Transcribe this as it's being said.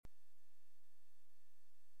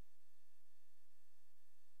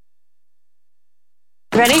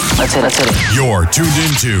Ready? Let's hit it. You're tuned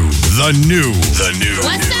into The New.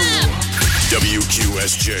 What's up?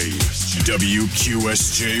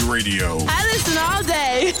 WQSJ Radio. I listen all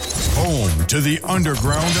day. Home to the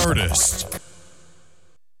underground artist.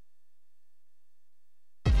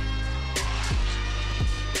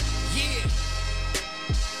 Yeah.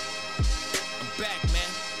 I'm back,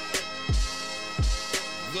 man.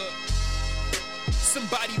 Look.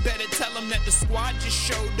 Somebody better tell them that the squad just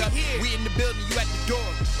showed up. We in the building, you at the door.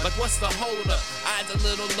 Like, what's the hold up? Eyes a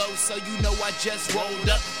little low, so you know I just rolled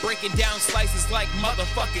up. Breaking down slices like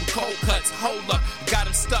motherfucking cold cuts. Hold up, got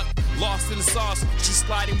him stuck, lost in the sauce. She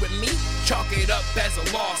sliding with me, chalk it up as a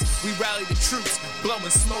loss. We rally the troops, blowing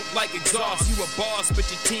smoke like exhaust. You a boss, but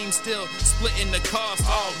your team still splitting the cost.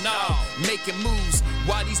 Oh no, making moves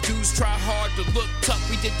while these dudes try hard to look tough.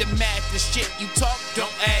 We did the math, the shit you talk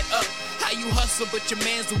don't add up. How you hustle, but your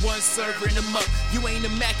man's the one serving them up. You ain't a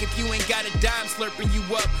Mac if you ain't got a dime slurping you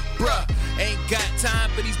up. Bruh, ain't got time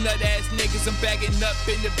for these nut-ass niggas. I'm bagging up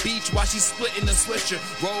in the beach while she's splitting the swisher.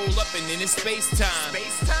 Roll up and then it's space time.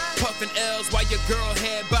 Puffing L's while your girl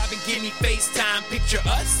head bobbing, give me FaceTime. Picture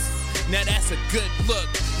us? Now that's a good look.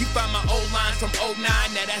 You find my old lines from 09,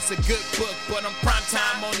 now that's a good book. But I'm prime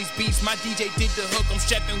time on these beats, my DJ did the hook. I'm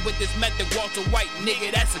chefing with this method, Walter White,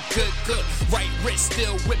 nigga, that's a good cook. Right wrist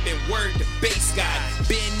still whipping, word to bass guy.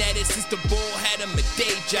 Been at it since the bull had him a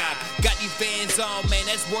day job. Got these Vans on, man,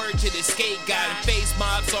 that's word to the skate guy. The face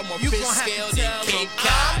mobs are more fist scale than Cape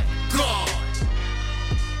Cod. Gone.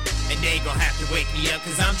 And they gon' have to wake me up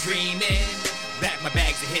cause I'm dreaming. Pack my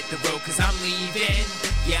bags and hit the road cause I'm leaving.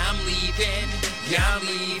 Yeah, I'm leaving. Yeah, I'm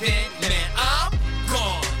leaving. Man, I'm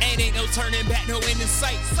gone. Ain't no turning back, no end in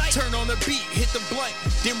sight. Turn on the beat, hit the blunt,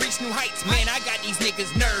 then reach new heights. Man, I got these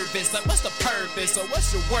niggas nervous. Like, what's the purpose? Or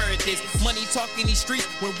what's your word this? Money talking these streets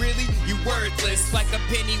when really you worthless. Like a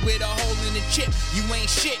penny with a hole in the chip. You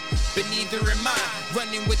ain't shit, but neither am I.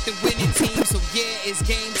 Running with the winning team, so yeah, it's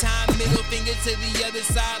game time. Middle finger to the other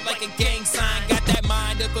side like a gang sign. Got that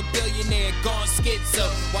mind of a billionaire, gone schizo.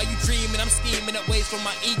 While you dreaming, I'm scheming up ways for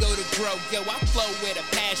my ego to grow. Yo, I flow with a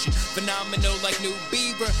passion, phenomenal like New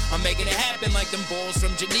Beaver. I'm making it happen like them bulls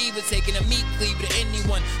from Geneva, taking a meat cleaver to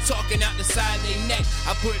anyone talking out the side of their neck.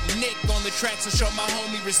 I put Nick on the track to show my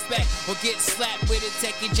homie respect, or get slapped with a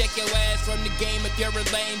tech, eject your ass from the game. If you're a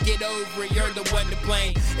lame, get over it, you're the one to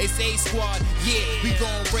blame. They say squad, yeah, we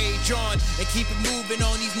gon' rage on and keep it moving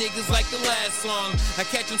on these niggas like the last song. I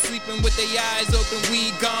catch them sleeping with their eyes open,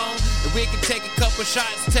 we gone. If we can take a couple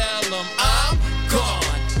shots, tell them I'm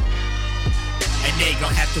gone. And they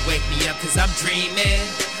gon' have to wake me up cause I'm dreaming.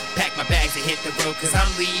 Pack my bags and hit the road cause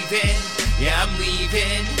I'm leaving. Yeah, I'm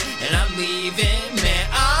leaving, and I'm leaving. Man,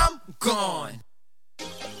 I'm gone.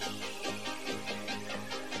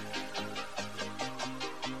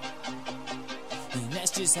 And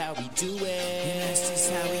that's just how we do it. And that's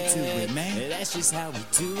just how we do it, man. And that's just how we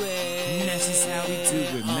do it. And that's just how we do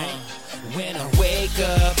it, man. When I wake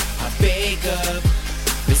up, I bake up.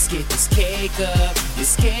 Let's get this cake up,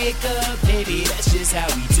 baby. That's just how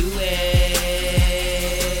we do it.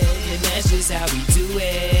 And that's just how we do it.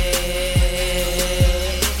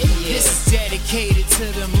 Yeah. This is dedicated to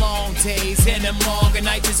them long days and them longer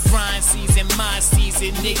nights. This grind season, my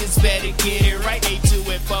season. Niggas better get it right. They do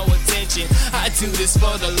it for attention. I do this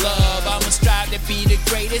for the love. I'ma strive to be the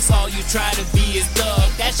greatest. All you try to be is thug.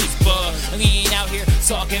 That's just bug. We ain't out here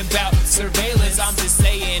talking about surveillance. I'm just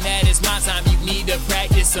saying that it's my time. You need to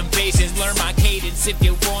practice some patience. Learn my cadence if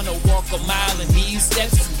you wanna walk a mile in these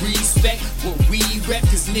steps. Respect what we rep,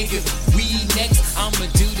 cause nigga, we next. I'ma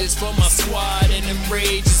do this for my squad and them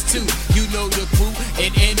rages too. You know the crew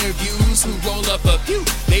in interviews who roll up a few.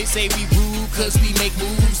 They say we rude cause we make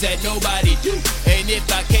moves that nobody do. And if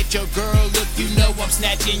I catch your girl, look, you know I'm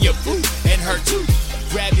snatching your boo and her too.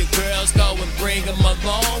 Grab your girls, go and bring them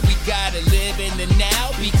along. We gotta live in the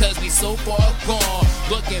now because we so far gone.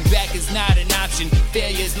 Looking back is not an option.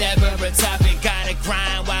 Failure's never a topic. Gotta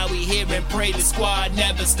grind while we here and pray. The squad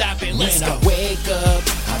never stopping. Let's go. When I wake up,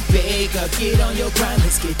 I bake up. Get on your grind,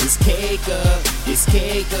 let's get this cake up. This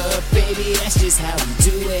cake up, baby, that's just how we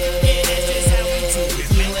do it.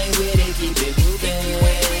 If you ain't with it, keep it moving.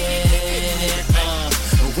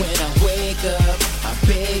 When I wake up, I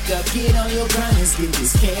bake up. Get on your grind, let's get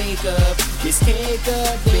this cake up. This cake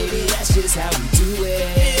up, baby, that's just how we do it.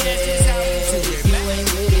 If you ain't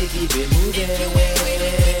with it, keep it moving.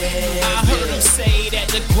 I heard him say that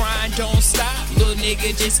the grind don't stop. Little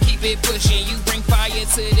nigga, just keep it pushing. You bring fire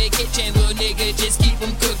to the kitchen. Little nigga, just keep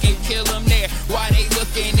them cooking. Kill them there while they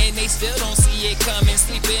looking and they still don't see it coming.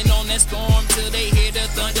 Sleeping on that storm till they hear the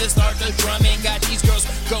thunder start the drumming. Got these girls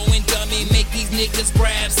going dummy. Make these niggas just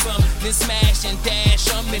grab some, then smash and dash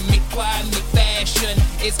them and McFly, McFashion.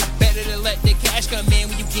 It's better to let the cash come in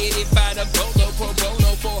when you get it by the bolo, pro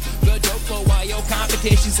bono for the dope flow. While your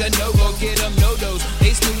competition's a no-go, get them no-dos.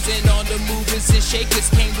 They snoozing on the movers and shakers.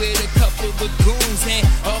 Came with a couple of goons and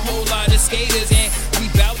a whole lot of skaters. And we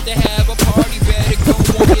bout to have a party, better go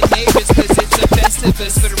on your neighbors, cause it's a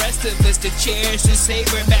festivus for the rest of us to cherish and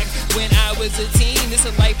savor. Back when I was a teen, it's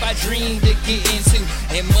a life I dreamed to get into.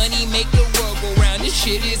 And money make the world go round, this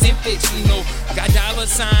shit isn't fictional. Got dollar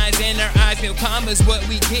signs in our eyes, no commas, what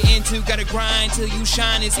we get into. Gotta grind till you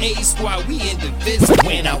shine, it's A-Squad, we indivisible.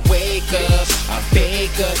 When I wake up, I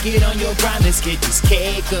bake up, get on your grind, let's get this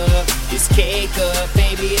cake up,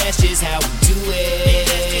 baby, that's just how we do it.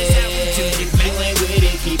 If you ain't with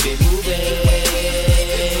it, keep it moving.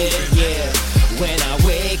 Yeah. When I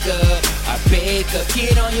wake up, I bake up,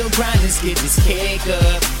 get on your grind, let's get this cake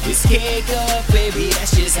up, baby,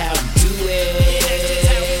 that's just how we do it.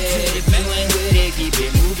 If you ain't with it, keep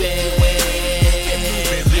it moving.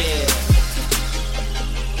 Yeah.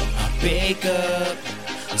 I bake up,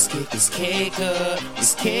 let's get this cake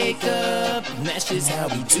up, and that's just how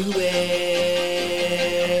we do it.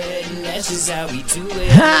 And that's just how we do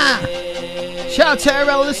it. Ha! Shout out to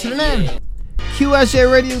everybody listening in.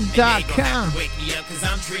 QSJRadio.com.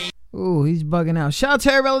 Ooh, he's bugging out. Shout out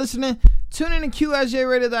to everybody listening. Tune in to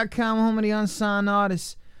QSJRadio.com, home of the unsigned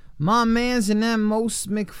artists. My man's and them, Most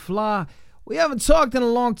McFly. We haven't talked in a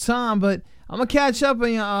long time, but I'm going to catch up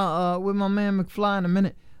with my man McFly in a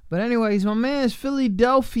minute. But anyways, my man's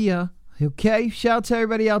Philadelphia. Okay, shout out to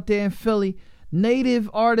everybody out there in Philly. Native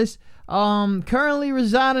artist. Currently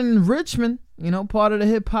residing in Richmond. You know, part of the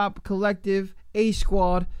hip-hop collective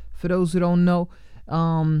A-Squad. For those who don't know,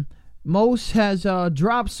 Most has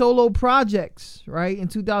dropped solo projects, right? In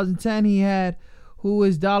 2010, he had Who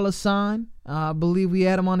Is Dollar Sign. I believe we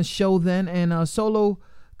had him on the show then. And Solo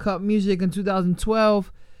Cut Music in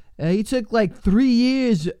 2012. He took like 3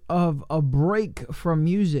 years of a break from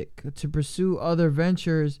music to pursue other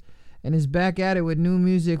ventures and is back at it with new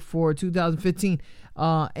music for 2015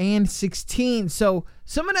 and 16. So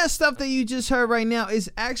some of that stuff that you just heard right now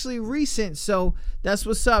is actually recent. So that's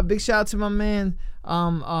what's up. Big shout out to my man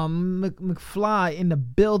McFly in the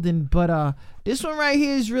building. But this one right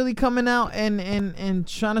here is really coming out and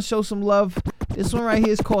trying to show some love. This one right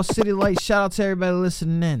here is called City Lights. Shout out to everybody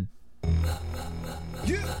listening in.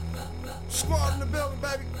 Yeah. Squad in the building,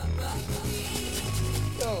 baby.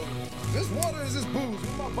 Yo, this water or is this booze?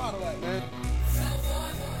 Where's my bottle at, man?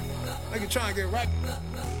 Nigga trying to get right.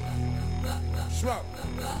 Smoke.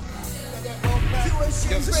 Yo,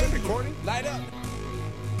 is this shit recording? Light up.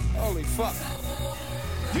 Holy fuck.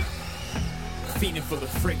 Yeah. Fiending for the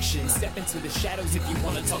friction. Step into the shadows if you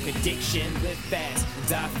wanna talk addiction. Live fast,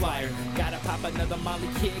 die flyer. Gotta pop another Molly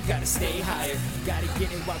kid, gotta stay higher. Gotta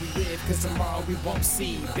get it while we live, cause tomorrow we won't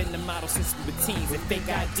see. Been the model since we were teens and fake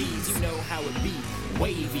IDs, you know how it be.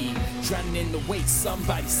 Wavy, drowning in the wake,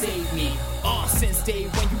 somebody save me. Since day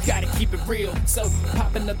one you gotta keep it real. So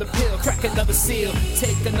pop another pill, crack another seal.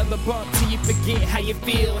 Take another bump till you forget how you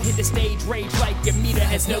feel. Hit the stage rage like your meter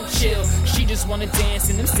has no chill. She just wanna dance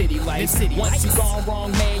in them city lights. Once you gone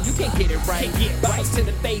wrong, man, you can't get it right. Bottles to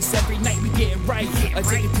the face every night, we get it right.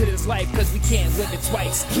 Addicted to this life, cause we can't live it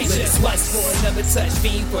twice. Can't just lust for another touch,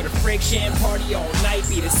 fiend for the friction. Party all night,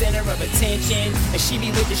 be the center of attention. And she be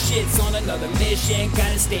with the shits on another mission.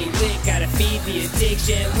 Gotta stay lit, gotta feed the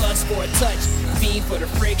addiction. Lust for a touch, fiend for the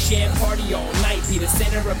friction. Party all night, be the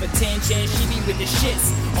center of attention. She be with the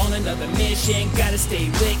shits on another mission. Gotta stay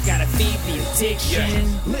lit, gotta feed the addiction.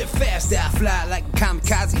 Yeah. Live fast, I fly like a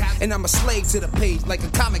kamikaze. And I'm a slave to the page like a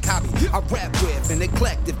comic hobby. I rap with an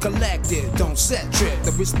eclectic collective. Don't set trip,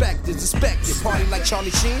 the respect is expected. Party like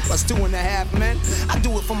Charlie Sheen, plus 2.5 men. I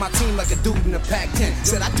do it for my team like a dude in a Pac-10.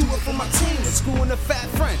 Said I do it for my team, and screwing a fat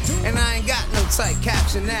friend. And I ain't got no tight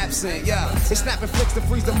caption absent, yeah. They snapping flicks to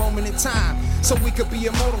freeze the moment in time, so we could be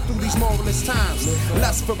immortal through these marvelous times.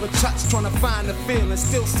 Lust for a touch, trying to find the feeling.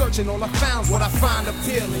 Still searching, all I found's what I find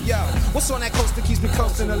appealing, yo. What's on that coast that keeps me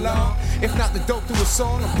coasting along? If not the dope through a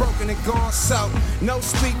song, I'm broken and gone. So, no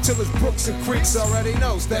sleep till it's brooks and creeks. Already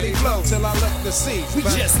know, steady flow till I lift the sea. We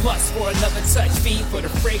just lust for another touch, fiend for the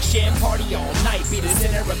friction. Party all night, be the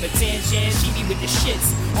center of attention. She be with the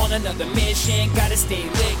shits on another mission. Gotta stay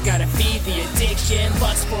lit, gotta feed the addiction.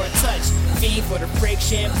 Lust for a touch, fiend for the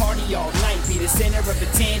friction. Party all night, be the center of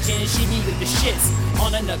attention. She be with the shits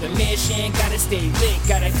on another mission. Gotta stay lit,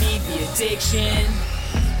 gotta feed the addiction.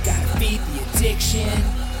 Gotta feed the addiction.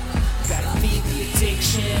 Gotta feed the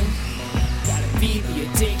addiction. Gotta feed the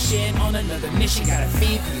addiction. On another mission, gotta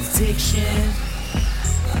feed the addiction.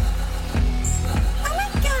 Oh my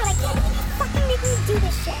god, I can't believe you fucking made me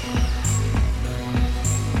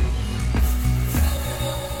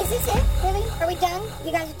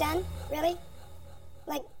again? Really?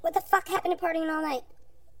 Like, what the fuck happened to partying all night?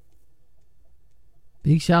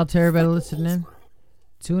 Big shout out to everybody listening.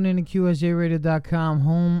 Tune in to QSJRadio.com,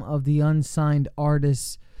 home of the unsigned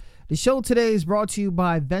artists. The show today is brought to you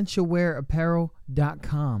by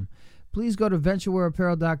VentureWearApparel.com. Please go to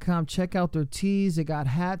VentureWearApparel.com. Check out their tees. They got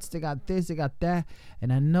hats. They got this. They got that.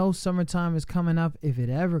 And I know summertime is coming up if it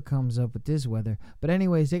ever comes up with this weather. But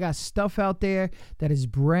anyways, they got stuff out there that is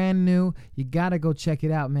brand new. You got to go check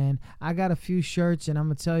it out, man. I got a few shirts, and I'm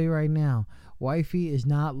going to tell you right now, wifey is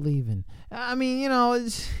not leaving. I mean, you know,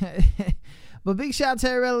 it's... But big shout out to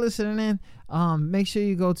everybody listening in. Make sure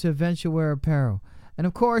you go to Venture Wear Apparel. And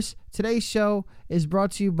of course, today's show is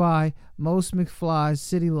brought to you by Most McFly's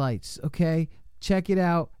City Lights. Okay, check it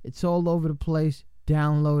out. It's all over the place.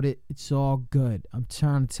 Download it. It's all good. I'm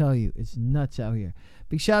trying to tell you, it's nuts out here.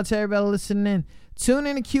 Big shout out to everybody listening in. Tune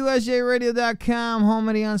in to QSJRadio.com, home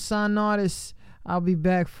of the unsigned artists. I'll be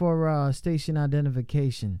back for station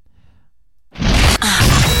identification.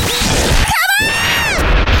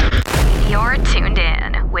 You're tuned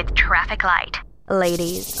in with Traffic Light.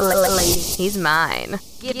 Ladies, he's mine.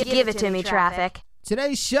 Give it to me, Traffic.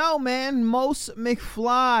 Today's show, man, Most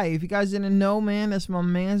McFly. If you guys didn't know, man, that's my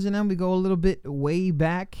man's in them. We go a little bit way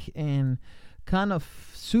back and kind of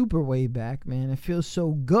super way back, man. It feels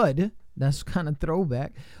so good. That's kind of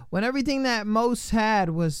throwback. When everything that Most had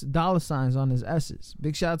was dollar signs on his S's.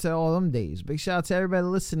 Big shout out to all them days. Big shout out to everybody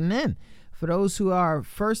listening in. For those who are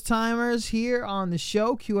first-timers here on the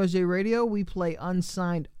show, QSJ Radio, we play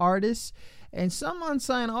unsigned artists. And some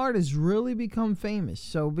unsigned artists really become famous.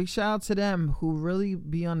 So big shout out to them who really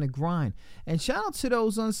be on the grind. And shout out to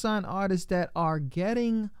those unsigned artists that are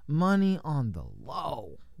getting money on the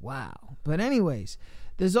low. Wow. But anyways,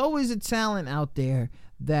 there's always a talent out there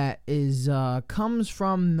that is comes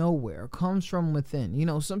from nowhere, comes from within. You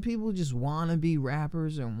know, some people just want to be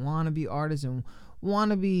rappers and want to be artists and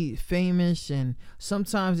want to be famous, and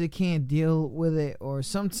sometimes they can't deal with it, or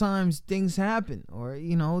sometimes things happen, or,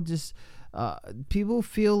 you know, just... people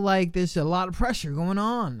feel like there's a lot of pressure going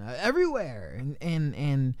on everywhere,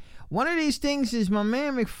 and one of these things is my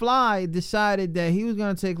man McFly decided that he was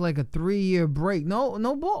gonna take like a 3-year break.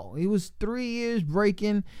 No bull. He was 3 years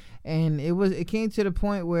breaking, and it came to the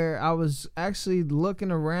point where I was actually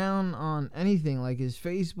looking around on anything like his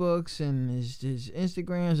Facebooks and his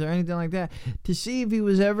Instagrams or anything like that to see if he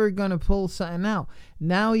was ever gonna pull something out.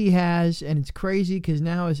 Now he has, and it's crazy because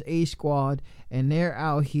now it's A Squad, and they're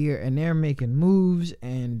out here and they're making moves,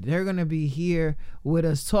 and they're going to be here with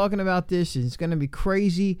us talking about this. It's going to be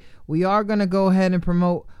crazy. We are going to go ahead and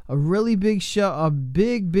promote a really big show, a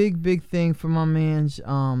big thing for my man's,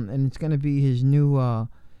 and it's going to be his new,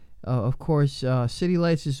 of course, City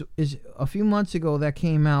Lights is a few months ago that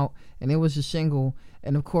came out, and it was a single,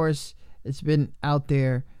 and of course, it's been out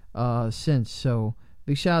there since. So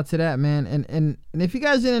big shout out to that, man. And if you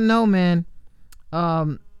guys didn't know, man,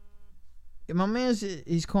 my man's,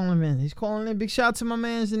 he's calling in. He's calling in. Big shout out to my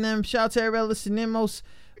man's and them. Shout out to everybody listening. Most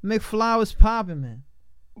McFly was popping, man.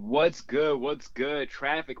 What's good? What's good?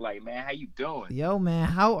 Traffic Light, man. How you doing? Yo, man.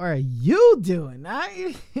 How are you doing?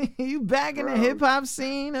 You back in the hip hop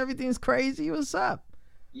scene? Everything's crazy. What's up?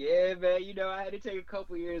 Yeah, man. You know, I had to take a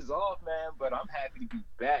couple years off, man, but I'm happy to be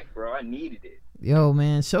back, bro. I needed it. Yo,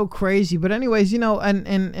 man, so crazy. But anyways, you know,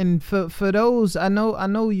 and for those, I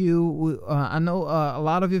know you. I know a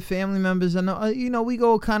lot of your family members. I know, you know, we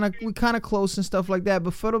kind of close and stuff like that.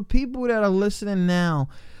 But for the people that are listening now,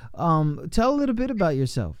 tell a little bit about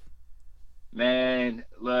yourself. Man,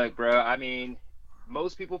 look, bro. I mean,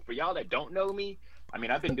 most people, for y'all that don't know me, I mean,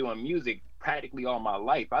 I've been doing music practically all my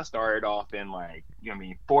life. I started off in like, you know,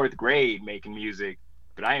 4th grade making music.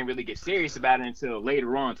 But I didn't really get serious about it until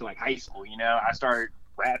later on, to like high school. You know, I started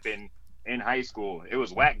rapping in high school. It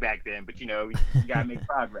was whack back then, but you know, you gotta make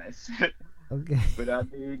progress. Okay. But I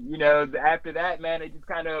mean, you know, after that, man, it just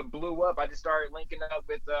kind of blew up. I just started linking up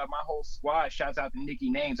with my whole squad. Shouts out to Nicky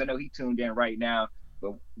Names. I know he tuned in right now.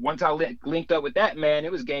 But once I linked up with that, man,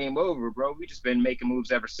 it was game over, bro. We just been making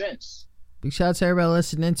moves ever since. Big shout out to everybody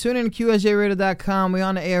listening. Tune in to QSJRadio.com. We're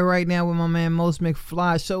on the air right now with my man Most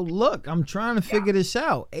McFly. So look, I'm trying to figure this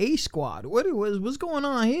out. A Squad. What's going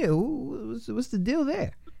on here? What's the deal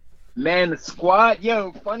there? Man, the squad.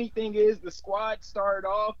 Yo, funny thing is, the squad started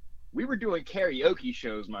off. We were doing karaoke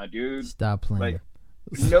shows, my dude. Stop playing. Like,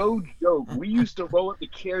 no joke. We used to roll up the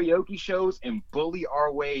karaoke shows and bully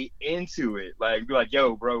our way into it. Like, be like,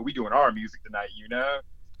 yo, bro, we doing our music tonight, you know?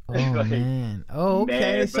 Oh, like, man. Oh, okay.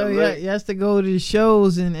 Man, so look, you has to go to the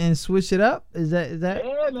shows and switch it up? Is that?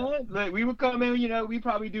 Yeah, man. Like, we would come in, you know, we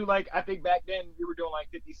probably do like, I think back then we were doing like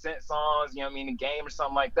 50 Cent songs, you know what I mean, a game or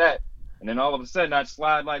something like that. And then all of a sudden, I'd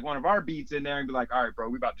slide like one of our beats in there and be like, all right, bro,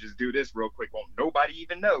 we about to just do this real quick. Won't nobody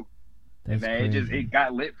even know. That's and man, it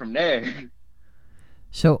got lit from there.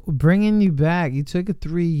 So bringing you back, you took a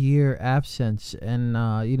 3-year absence, and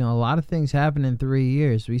you know, a lot of things happened in 3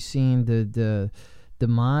 years. We've seen the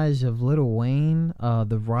demise of Lil Wayne,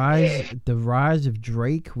 the rise of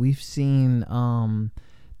Drake. We've seen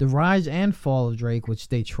the rise and fall of Drake, which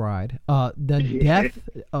they tried. The death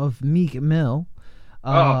of Meek Mill.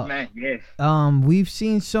 Oh man, yeah. We've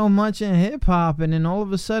seen so much in hip hop, and then all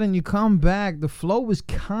of a sudden you come back. The flow was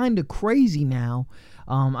kind of crazy now.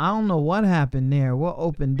 I don't know what happened there. What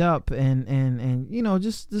opened up, and you know,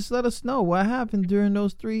 just let us know what happened during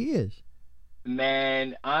those 3 years.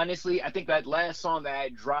 Man, honestly, I think that last song that I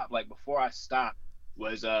dropped like before I stopped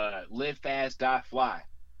was "Live Fast, Die Fly,"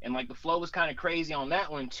 and like the flow was kind of crazy on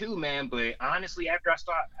that one too, man. But honestly, after I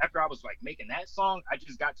was like making that song, I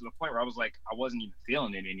just got to the point where I was like, I wasn't even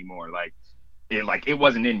feeling it anymore. It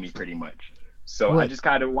wasn't in me pretty much. So I just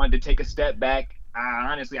kind of wanted to take a step back.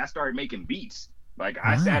 I started making beats. Like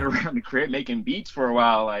I sat around the crib making beats for a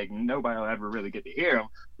while. Like nobody will ever really get to hear them.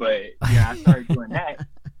 But yeah, I started doing that.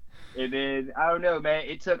 And then I don't know, man.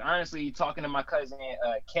 It took honestly talking to my cousin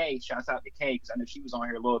Kay. Shouts out to Kay because I know she was on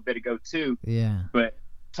here a little bit ago too. Yeah. But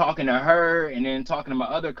talking to her and then talking to my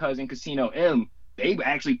other cousin Casino M, they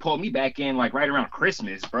actually pulled me back in like right around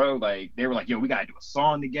Christmas, bro. Like they were like, "Yo, we gotta do a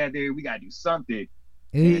song together. We gotta do something."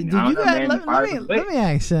 Let me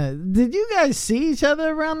ask you, did you guys see each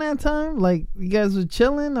other around that time? Like you guys were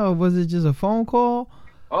chilling, or was it just a phone call?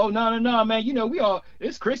 Oh no, man. You know,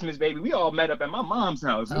 it's Christmas, baby. We all met up at my mom's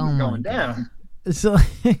house. It was going down. So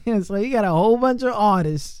you got a whole bunch of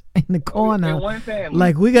artists in the corner. One family.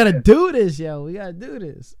 Like, we got to do this, yo. We got to do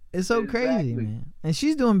this. It's so crazy, man. And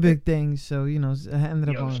she's doing big things, so, you know, I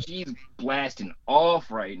ended up on. She's blasting off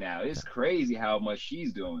right now. It's crazy how much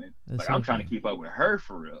she's doing. Like, I'm trying to keep up with her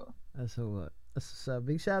for real. That's what's up.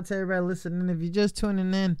 Big shout out to everybody listening. If you're just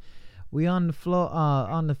tuning in, we on the floor,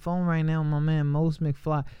 on the phone right now, my man, Most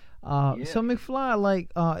McFly. So, McFly,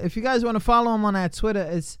 like, if you guys want to follow him on that Twitter,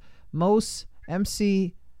 it's Most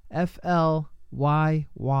MCFLYY.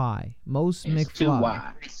 Most it's McFly. 2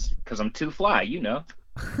 Y's, because I'm too fly, you know.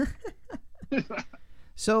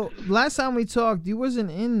 So last time we talked, you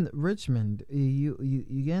wasn't in Richmond.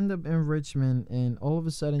 You end up in Richmond, and all of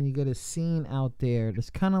a sudden you get a scene out there that's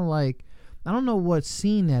kind of like, I don't know what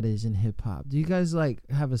scene that is in hip hop. Do you guys like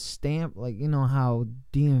have a stamp, like, you know how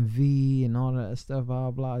DMV and all that stuff,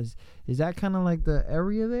 blah blah? Is that kind of like the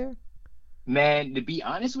area there? Man, to be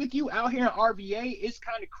honest with you, out here in RVA, it's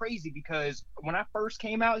kind of crazy because when I first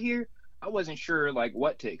came out here, I wasn't sure like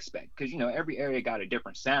what to expect because, you know, every area got a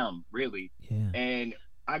different sound, really. Yeah. And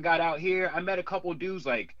I got out here, I met a couple dudes.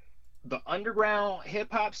 Like the underground hip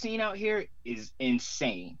hop scene out here is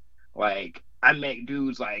insane. Like I met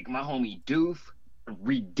dudes like my homie Doof,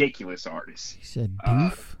 ridiculous artist. He said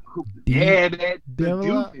Doof? Yeah, man.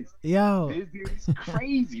 Doof Yo. This dude is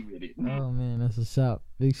crazy with it, man. Oh, man, that's what's up.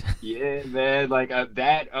 Yeah, man. Like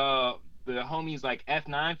the homies like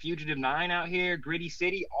F9, Fugitive 9 out here, Gritty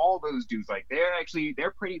City, all those dudes, like they're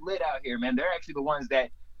pretty lit out here, man. They're actually the ones that,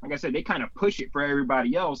 like I said, they kind of push it for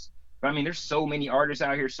everybody else. But I mean, there's so many artists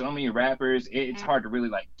out here, so many rappers. It's hard to really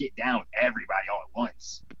like get down with everybody all at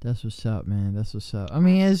once. That's what's up, man. That's what's up. I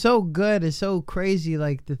mean, it's so good. It's so crazy.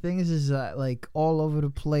 Like the thing is like all over the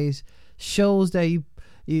place. Shows that you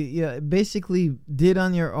basically did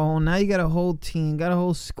on your own. Now you got a whole team, got a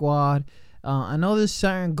whole squad. I know there's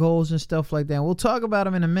certain goals and stuff like that. We'll talk about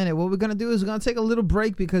them in a minute. What we're going to do is we're going to take a little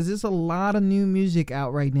break because there's a lot of new music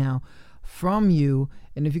out right now from you.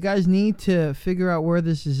 And if you guys need to figure out where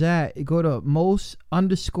this is at, you go to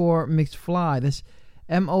Most_McFly. That's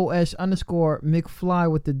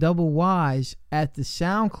MOS_McFly with the double Y's at the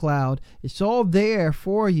SoundCloud. It's all there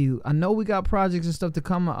for you. I know we got projects and stuff to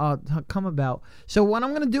come about. So what I'm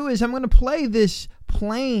going to do is I'm going to play this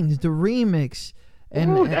Planes, the remix.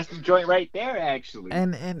 And that's the joint right there, actually.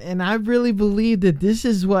 And I really believe that this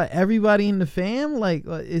is what everybody in the fam like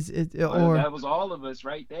is it or that was all of us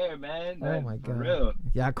right there, man. Oh my god, for real.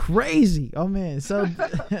 Yeah, crazy. Oh man, so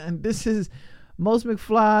and this is Most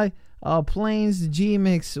McFly, Planes, the G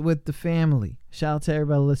mix with the family. Shout out to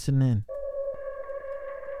everybody listening.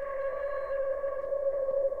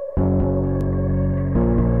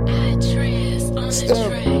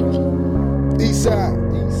 Eastside.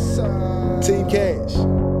 Team Cash.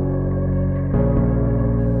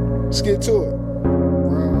 Let's get to it.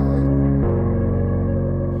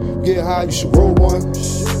 Get high, you should roll one.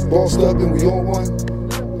 Bossed up and we on one.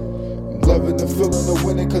 I'm loving the feeling of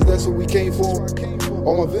winning, cause that's what we came for.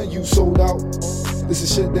 All my venues sold out. This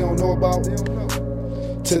is shit they don't know about.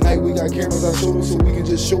 Tonight we got cameras I showed them so we can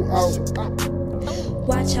just show out.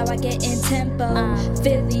 Watch how I get in tempo.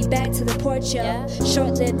 Philly back to the port, yo.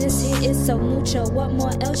 Short-lived, this here is so mucho. What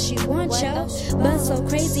more else you want, yo? But so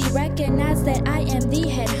crazy, recognize that I am the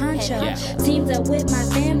head honcho. Teamed up with my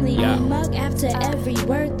family, we mug after every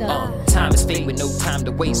word, though. Time is fate with no time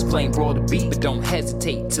to waste. Flame roll the beat, but don't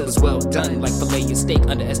hesitate till it's well done. Like fillet your steak,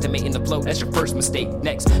 underestimating the flow, that's your first mistake.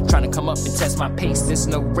 Next, trying to come up and test my pace. This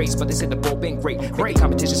no race, but they said the ball been great. Great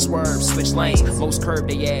competition swerve, switch lanes. Most curve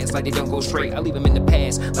they ass like they don't go straight. I leave them in the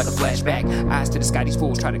past like a flashback. Eyes to the sky, these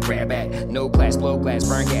fools try to grab at. No class, blow glass,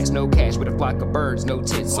 burn gas, no cash with a flock of birds, no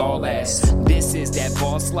tits, all ass. This is that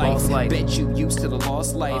boss life. Bet you used to the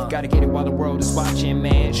lost life. Gotta get it while the world is watching,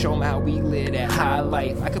 man. Show them how we live that high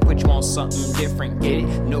life. I could put you on something different, get it?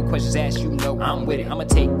 No questions asked, you know I'm with it. I'ma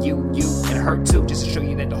take you, and her too, just to show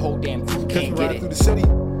you that the whole damn crew can't get it. Through the city.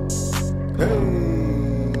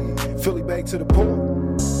 Hey, Philly back to the port.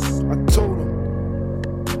 I told him,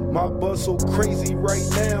 my buzz so crazy right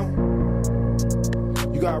now.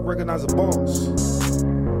 You gotta recognize a boss.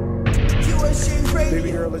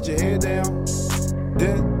 Baby girl, let your head down.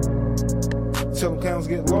 Then tell them counts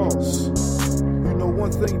get lost. You know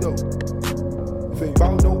one thing though, if ain't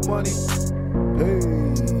about no money, hey,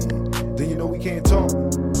 then you know we can't talk.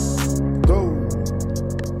 Go.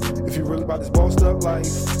 If you really about this bossed up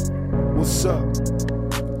life, what's up?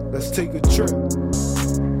 Let's take a trip.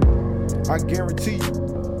 I guarantee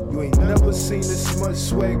you ain't never seen this much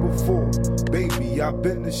swag before. Baby, I've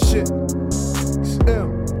been the shit. It's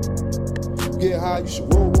M. Get high, you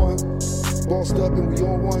should roll one. Bossed up and we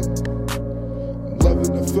on one. I'm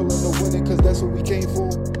loving the feeling of winning, cause that's what we came for.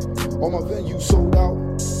 All my venues sold out.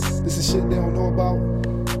 This is shit they don't know about.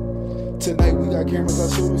 Tonight we got cameras I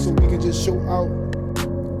showed them so we can just show out.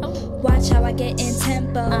 Watch how I get in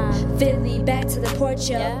tempo. Philly back to the port,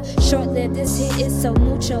 yo. Short-lived, this here is so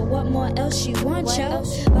mucho. What more else you want, yo?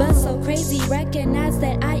 But so crazy, recognize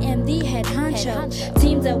that I am the head honcho.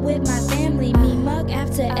 Teamed up with my family, me mug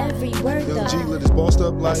after every word, though. Young G, live this bossed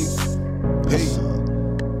up life. Hey,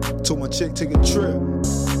 told my chick take a trip.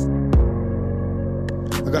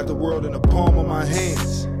 I got the world in the palm of my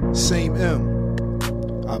hands. Same M.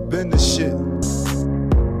 I've been the shit.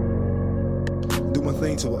 Do my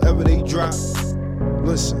thing till whatever they drop.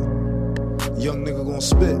 Listen, young nigga gon'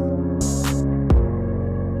 spit.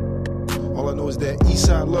 All I know is that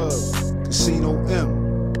Eastside love, Casino M.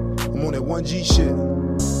 I'm on that 1G shit.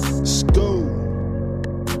 Let's go.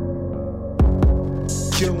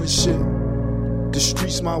 Killing shit. The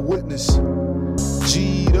streets my witness.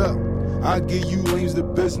 G'd up. I give you lames the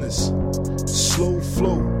business. Slow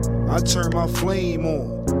flow. I turn my flame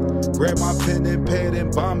on. Grab my pen and pad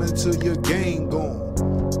and bomb until your gang gone.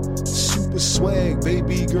 Super swag,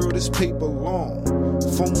 baby girl, this paper long.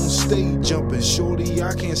 Phone stay jumping, shorty,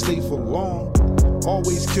 I can't stay for long.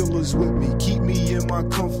 Always killers with me, keep me in my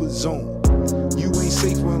comfort zone. You ain't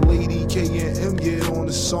safe when Lady K and M get on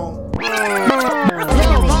the song. Yo,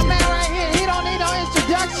 my man right here, he don't need no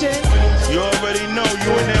introduction. You already know,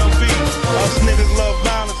 you and LV. Us niggas love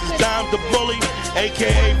violence, it's Dime the Bully.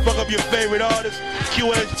 AKA fuck up your favorite artist,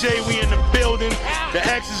 QSJ, we in the building. The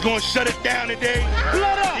X is gonna shut it down today.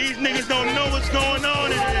 These niggas don't know what's going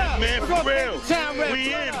on in this, man, for real.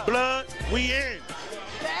 We in, blood, we in.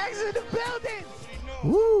 The X in the building.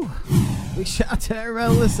 Woo! Big shout out to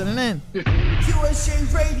everybody listening in.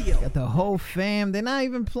 QSJ Radio. Got the whole fam. They're not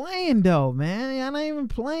even playing though, man. Y'all not even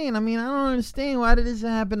playing. I mean, I don't understand why did this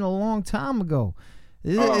happen a long time ago.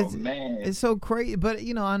 Man, it's so crazy. But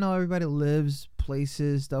you know, I know everybody lives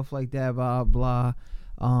places, stuff like that, blah blah.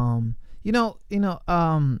 And you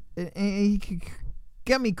could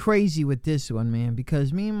get me crazy with this one, man,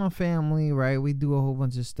 because me and my family, right, we do a whole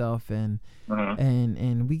bunch of stuff, and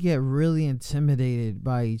we get really intimidated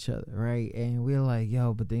by each other, right? And we're like,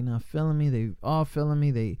 yo, but they not feeling me. They all feeling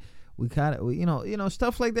me. We kind of,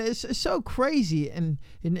 stuff like that. It's so crazy, and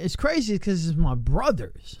it's crazy because it's my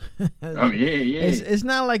brothers. Oh yeah. It's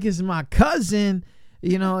not like it's my cousin,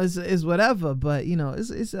 it's whatever. But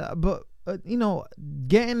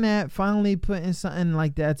getting that, finally putting something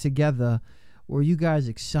like that together, were you guys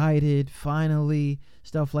excited? Finally,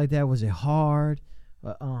 stuff like that. Was it hard?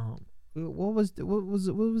 What was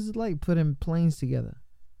it like putting planes together?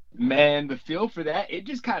 Man, the feel for that, it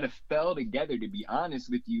just kind of fell together, to be honest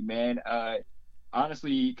with you, man.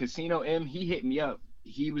 Honestly, Casino M, he hit me up.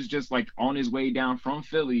 He was just like on his way down from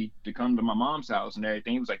Philly to come to my mom's house and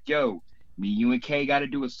everything. He was like, yo, me, you and Kay got to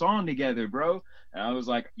do a song together, bro. And I was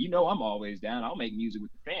like, I'm always down. I'll make music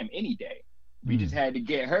with the fam any day. We just had to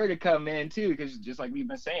get her to come in too, because just like we've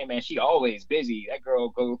been saying, man, she always busy. That girl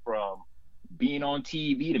go from being on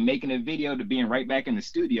TV to making a video to being right back in the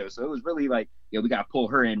studio. So it was really like, we got to pull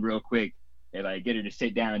her in real quick and like get her to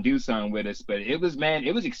sit down and do something with us. But it was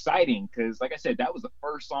exciting because, like I said, that was the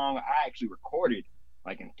first song I actually recorded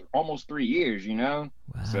like in almost 3 years, Wow.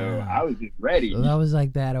 So I was just ready. So that was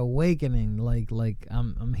like that awakening, like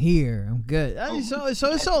I'm here, I'm good. So it's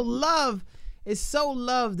so love. It's so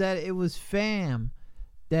love that it was fam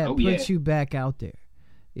that puts you back out there,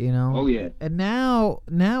 Oh yeah. And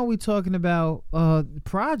now we talking about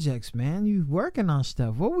projects, man. You working on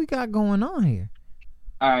stuff. What we got going on here?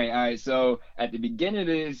 All right. So at the beginning of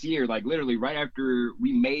this year, like literally right after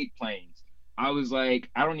we made Planes, I was like,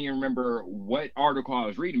 I don't even remember what article I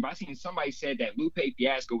was reading, but I seen somebody said that Lupe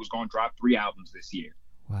Fiasco was going to drop 3 albums this year.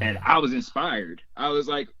 Wow. And I was inspired. I was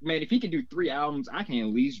like, man, if he can do 3 albums, I can at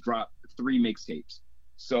least drop 3 mixtapes.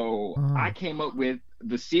 So I came up with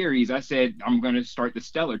the series. I said, I'm going to start the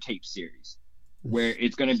Stellar Tape series, where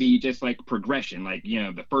it's going to be just like progression. Like,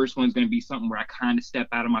 the first one's going to be something where I kind of step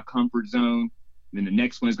out of my comfort zone. Then the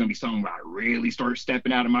next one's going to be something where I really start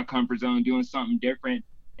stepping out of my comfort zone, doing something different.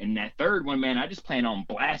 And that third one, man, I just plan on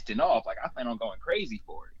blasting off. Like, I plan on going crazy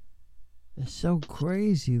for it. It's so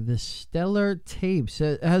crazy. The Stellar Tapes.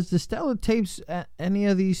 Has the Stellar Tapes, any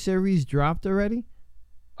of these series dropped already?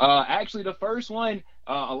 Actually, the first one,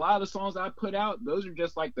 a lot of the songs I put out, those are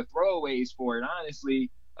just like the throwaways for it, honestly.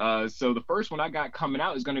 So the first one I got coming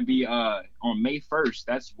out is going to be on May 1st.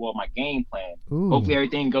 That's my game plan. Ooh. Hopefully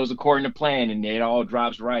everything goes according to plan and it all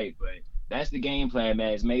drops right. But that's the game plan,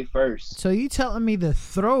 man. It's May 1st. So you telling me the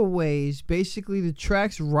throwaways, basically the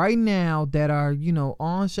tracks right now that are,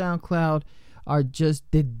 on SoundCloud are just,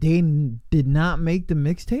 they did not make the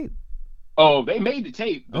mixtape? Oh, they made the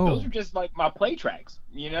tape, but those are just like my play tracks,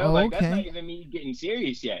 Like that's not even me getting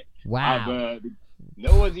serious yet. Wow.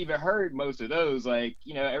 No one's even heard most of those. Like,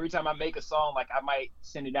 every time I make a song, like I might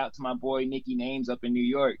send it out to my boy Nicky Names up in New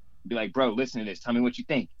York, be like, bro, listen to this. Tell me what you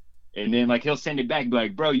think. And then like he'll send it back, be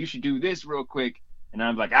like, bro, you should do this real quick. And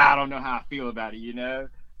I'm like, I don't know how I feel about it,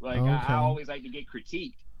 Like I always like to get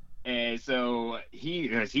critiqued. And so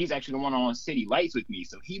he's actually the one on City Lights with me.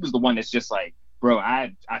 So he was the one that's just like, bro,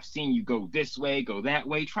 I've seen you go this way, go that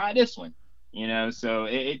way, try this one. So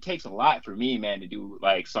it takes a lot for me, man, to do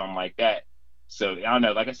like something like that. So I don't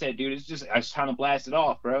know. Like I said, dude, I was trying to blast it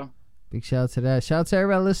off, bro. Big shout out to that. Shout out to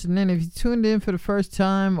everybody listening in. If you tuned in for the first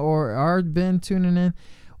time or are been tuning in,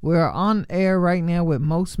 we're on air right now with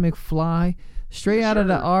Most McFly, straight out of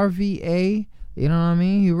the RVA. You know what I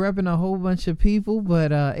mean? You're repping a whole bunch of people,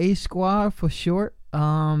 but A Squad for short.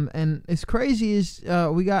 And it's crazy is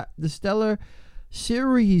we got the Stellar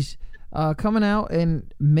series coming out,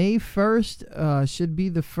 and May 1st should be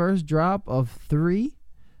the first drop of 3.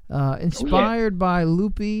 Inspired by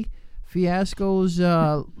Lupe Fiasco's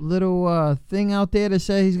little thing out there that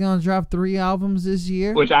said he's gonna drop 3 albums this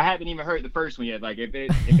year. Which I haven't even heard the first one yet. Like if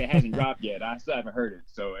it hasn't dropped yet, I still haven't heard it.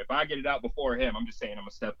 So if I get it out before him, I'm just saying I'm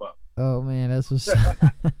gonna step up. Oh man, that's what's.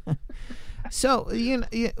 So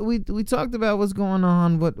we talked about what's going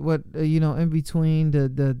on, what in between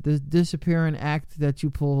the disappearing act that you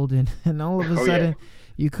pulled, and all of a sudden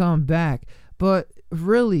you come back. But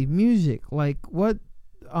really, music, like what?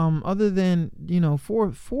 Other than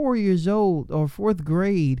 4 years old or 4th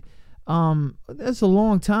grade, that's a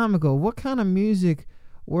long time ago. What kind of music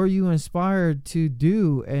were you inspired to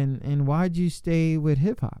do, and why'd you stay with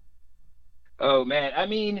hip hop? Oh man, I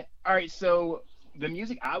mean, all right. So the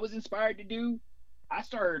music I was inspired to do, I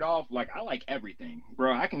started off like I like everything,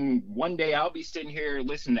 bro. One day I'll be sitting here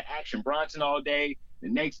listening to Action Bronson all day. The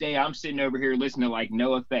next day I'm sitting over here listening to like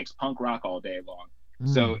NoFX punk rock all day long.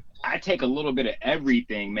 So I take a little bit of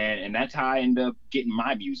everything, man, and that's how I end up getting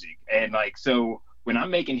my music. And like, so when I'm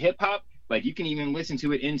making hip hop, like you can even listen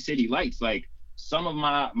to it in City Lights. Like some of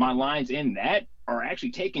my lines in that are actually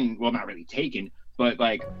taken, well, not really taken, but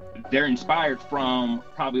like they're inspired from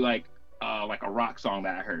probably like a rock song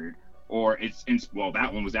that I heard, or that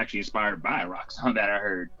one was actually inspired by a rock song that I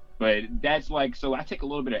heard. But that's like, so I take a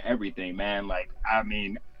little bit of everything, man. Like, I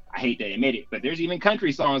mean, I hate to admit it, but there's even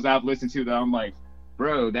country songs I've listened to that I'm like,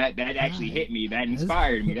 bro, that actually hit me. That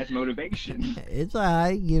inspired me. That's motivation. It's all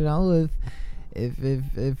right,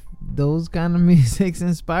 if those kind of musics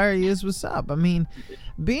inspire you, it's what's up. I mean,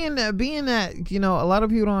 being that a lot of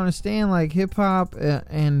people don't understand like hip hop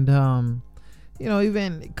and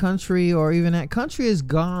even country, or even that country is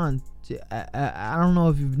gone. I don't know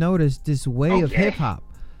if you've noticed this way of hip hop.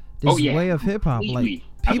 Way of hip hop, like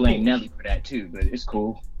I blame Nelly for that too, but it's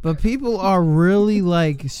cool. But people are really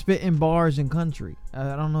like spitting bars in country.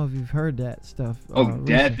 I don't know if you've heard that stuff.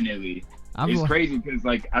 Definitely. It's crazy because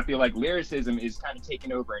like I feel like lyricism is kind of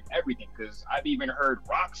taking over in everything. Because I've even heard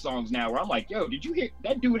rock songs now where I'm like, yo, did you hear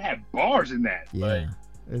that dude have bars in that? Yeah, like,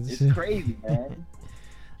 it's crazy, man.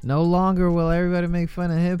 No longer will everybody make fun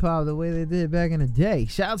of hip hop the way they did back in the day.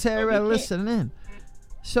 Shout out to everybody listening in.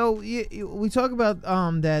 So we talk about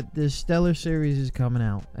that the Stellar series is coming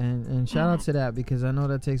out, and shout out to that because I know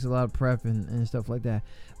that takes a lot of prep and stuff like that.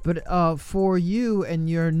 But for you and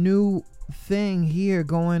your new thing here,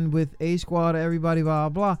 going with A Squad, everybody, blah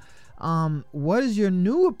blah blah. What is your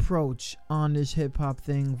new approach on this hip hop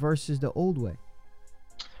thing versus the old way?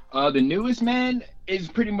 The newest, man, is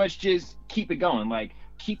pretty much just keep it going. Like,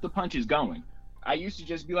 keep the punches going. I used to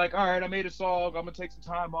just be like, all right, I made a song, I'm gonna take some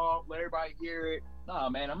time off, let everybody hear it. Nah,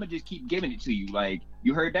 man, I'm gonna just keep giving it to you. Like,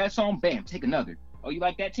 you heard that song, bam, take another. Oh, you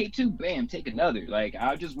like that take two? Bam, take another. Like,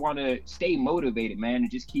 I just want to stay motivated, man,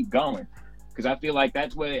 and just keep going. Because I feel like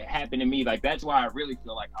that's what happened to me. Like, that's why I really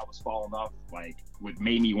feel like I was falling off. Like, what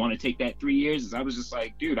made me want to take that 3 years is I was just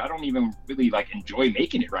like, dude, I don't even really, like, enjoy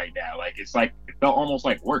making it right now. Like, it's like, it felt almost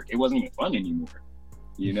like work. It wasn't even fun anymore,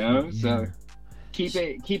 you know? Yeah. So,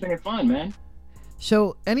 keeping it fun, man.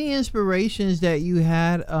 So, any inspirations that you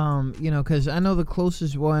had, you know, because I know the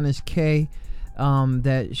closest one is Kay,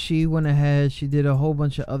 that she went ahead, she did a whole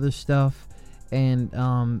bunch of other stuff, and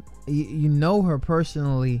you know her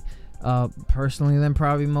personally than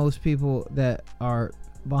probably most people that are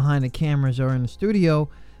behind the cameras or in the studio,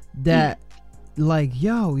 that like,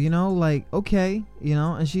 yo, you know, like, okay, you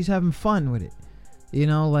know, and she's having fun with it, you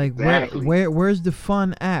know, like, exactly. where's the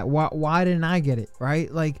fun at? Why didn't I get it,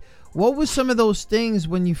 right? Like, what was some of those things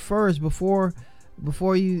when you first, before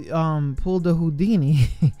you pulled the Houdini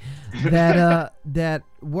that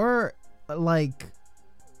were like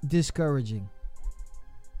discouraging?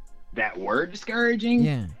 That were discouraging?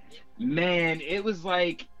 Yeah. Man, it was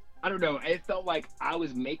like, I don't know, it felt like I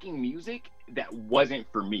was making music that wasn't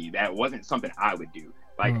for me. That wasn't something I would do.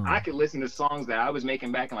 Like, I could listen to songs that I was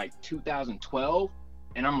making back in like 2012,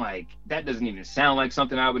 and I'm like, that doesn't even sound like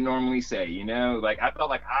something I would normally say, you know? Like, I felt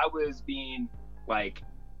like I was being like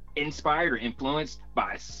inspired or influenced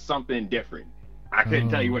by something different. I couldn't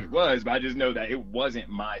tell you what it was, but I just know that it wasn't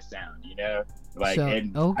my sound, you know? Like, so,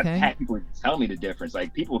 and I've had people tell me the difference.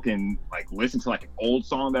 Like, people can like listen to like an old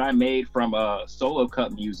song that I made from Solo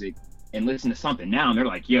Cup music and listen to something now, and they're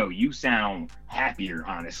like, yo, you sound happier,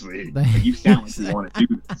 honestly. Like, you sound like you want to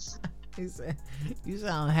do this. You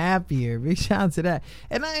sound happier. Big shout out to that.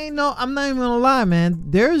 And I'm not even gonna lie, man.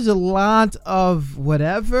 There's a lot of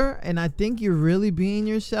whatever, and I think you're really being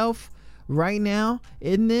yourself right now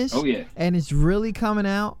in this. Oh yeah. And it's really coming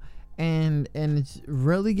out, and it's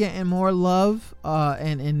really getting more love.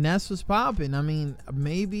 And that's what's popping. I mean,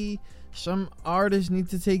 maybe some artists need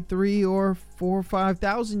to take 3 or 4 or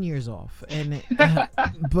 5,000 years off. And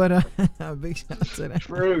but big shout out to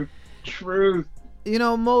that. Truth. You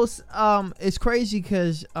know, most it's crazy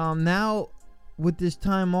because now with this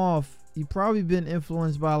time off, you've probably been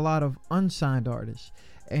influenced by a lot of unsigned artists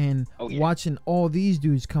and watching all these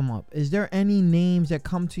dudes come up. Is there any names that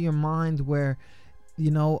come to your mind where,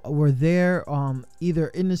 you know, were there either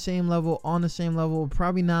in the same level, on the same level,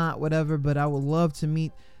 probably not, whatever, but I would love to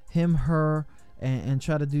meet him, her, and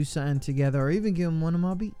try to do something together, or even give him one of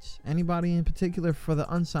my beats? Anybody in particular for the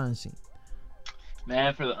unsigned scene?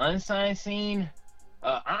 Man, for the unsigned scene,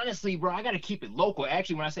 honestly, bro, I gotta keep it local.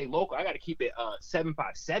 Actually, when I say local, I gotta keep it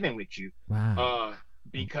 757 with you. Wow.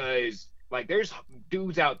 Because like, there's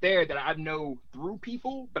dudes out there that I know through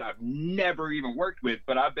people, but I've never even worked with.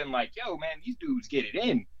 But I've been like, yo, man, these dudes get it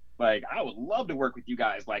in. Like, I would love to work with you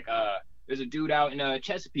guys. Like, there's a dude out in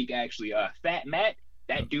Chesapeake, actually, Fat Matt.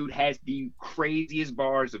 That dude has the craziest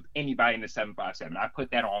bars of anybody in the 757. I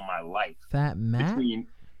put that on my life. Fat Matt?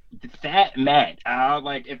 Fat Matt.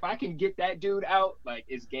 Like, if I can get that dude out, like,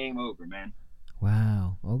 it's game over, man.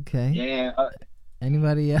 Wow. Okay. Yeah.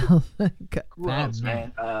 Anybody else? Gross,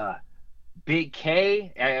 man. Big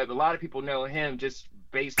K. A lot of people know him just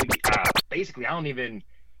basically, I don't even,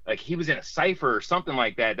 like, he was in a cypher or something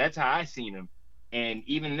like that. That's how I seen him. And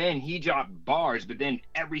even then, he dropped bars, but then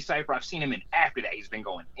every cypher I've seen him in after that, he's been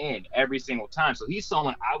going in every single time. So he's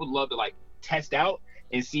someone I would love to, like, test out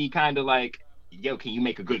and see kind of like, yo, can you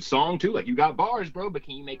make a good song too? Like, you got bars, bro, but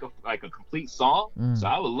can you make a complete song? So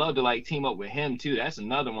I would love to like team up with him too. That's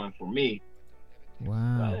another one for me.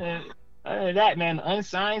 Wow. Other than that, man, the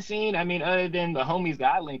unsigned scene, I mean, other than the homies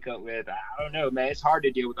that I link up with, I don't know, man. It's hard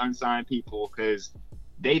to deal with unsigned people because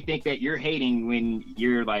they think that you're hating when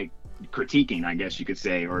you're like critiquing, I guess you could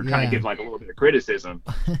say, or kind of give like a little bit of criticism.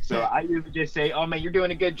 So I usually just say, oh man, you're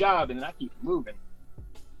doing a good job, and then I keep moving.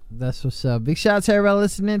 That's what's up. Big shout out to everybody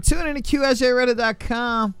listening. Tune in to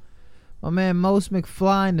QSJReddit.com. My man Most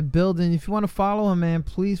McFly in the building. If you want to follow him, man,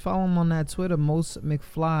 please follow him on that Twitter, Most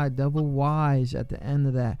McFly, double Y's at the end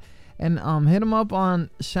of that. And hit him up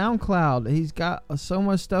on SoundCloud. He's got so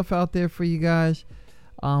much stuff out there for you guys.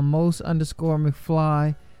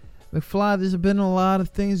 Most_McFly. McFly, there's been a lot of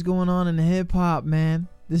things going on in hip hop, man.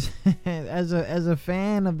 This as a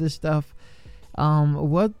fan of this stuff,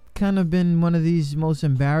 what kind of been one of these most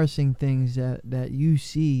embarrassing things that you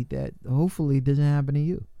see that hopefully doesn't happen to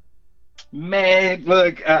you? Man,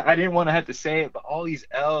 look, I didn't want to have to say it, but all these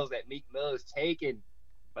L's that Meek Mill has taken,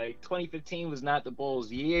 like 2015 was not the Bulls'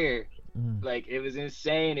 year. Like, it was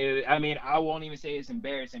insane. I mean, I won't even say it's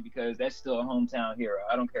embarrassing because that's still a hometown hero.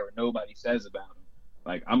 I don't care what nobody says about him.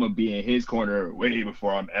 Like, I'm going to be in his corner way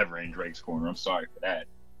before I'm ever in Drake's corner. I'm sorry for that.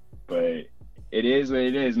 But it is what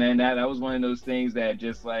it is, man. That was one of those things that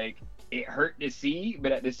just, like, it hurt to see,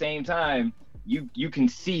 but at the same time, you can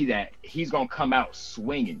see that he's going to come out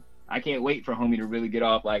swinging. I can't wait for homie to really get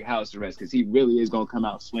off like house arrest because he really is going to come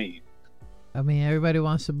out swinging. I mean, everybody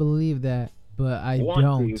wants to believe that, but I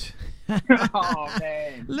don't. Oh,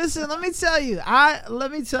 man. Listen, let me tell you,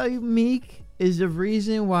 Meek is the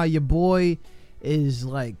reason why your boy is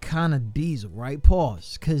like kind of diesel, right?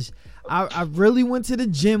 Pause. Because I really went to the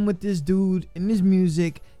gym with this dude and his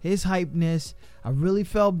music, his hypeness. I really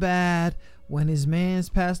felt bad when his mans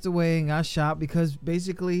passed away and got shot because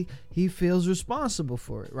basically he feels responsible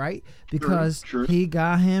for it, right? Because he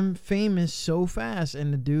got him famous so fast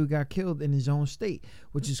and the dude got killed in his own state,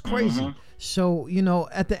 which is crazy. So, you know,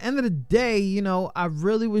 at the end of the day, you know, I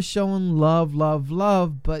really was showing love,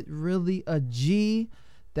 but really a G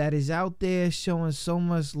that is out there showing so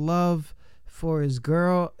much love for his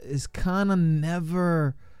girl is kind of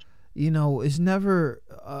never, you know, it's never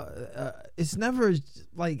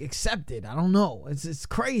like accepted. I don't know. It's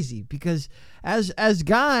crazy because as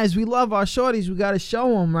guys, we love our shorties. We got to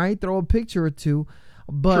show them, right? Throw a picture or two.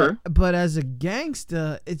 But as a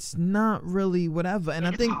gangster, it's not really whatever. And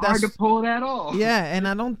I think hard to pull that off. Yeah, and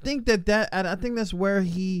I don't think I think that's where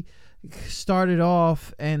he started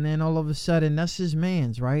off, and then all of a sudden that's his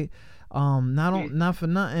man's, right? Not for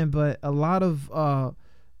nothing, but a lot of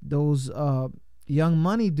those Young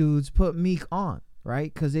Money dudes put Meek on,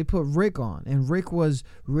 right? Because they put Rick on, and Rick was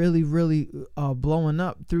really blowing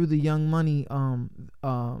up through the Young Money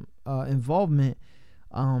involvement,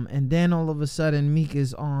 and then all of a sudden Meek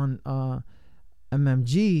is on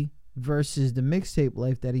MMG versus the mixtape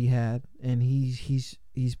life that he had, and he's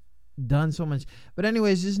done so much. But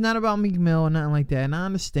anyways, it's not about Meek Mill or nothing like that, and I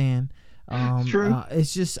understand. True.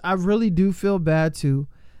 It's just I really do feel bad too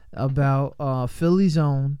about Philly's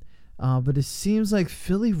own. But it seems like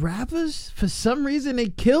Philly rappers, for some reason, they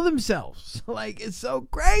kill themselves. Like, it's so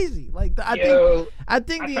crazy. Like, I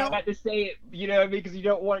think I try not to say it, you know what I mean, because you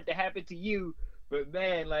don't want it to happen to you. But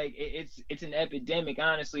man, like, it's an epidemic,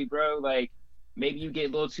 honestly, bro. Like, maybe you get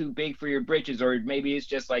a little too big for your britches, or maybe it's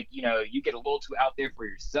just like, you know, you get a little too out there for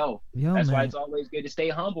yourself. That's why it's always good to stay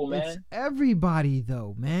humble, man. It's everybody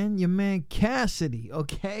though, man. Your man Cassidy,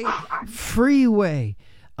 okay? Freeway.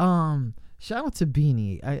 Shout out to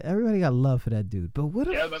Beanie. Everybody got love for that dude. But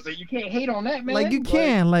what? Yeah, but you can't hate on that, man. Like you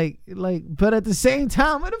can, like, but at the same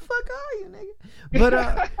time, where the fuck are you,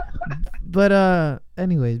 nigga? But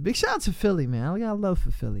anyways, big shout out to Philly, man. I got love for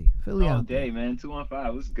Philly. Philly all out day, there. Man.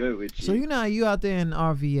 215. What's good with you? So you out there in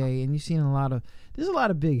RVA, and you seen there's a lot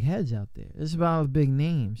of big heads out there. There's a lot of big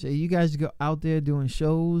names. You guys go out there doing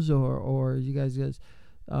shows, or you guys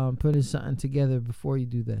putting something together before you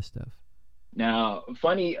do that stuff? Now,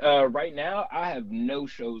 funny, right now, I have no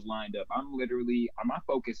shows lined up. I'm literally, my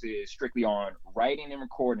focus is strictly on writing and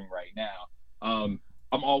recording right now.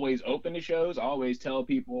 I'm always open to shows. I always tell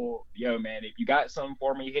people, yo, man, if you got something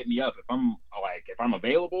for me, hit me up. If I'm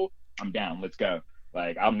available, I'm down. Let's go.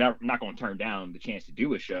 Like, I'm not going to turn down the chance to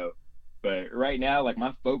do a show. But right now, like,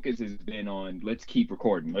 my focus has been on, let's keep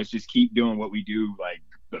recording. Let's just keep doing what we do, like,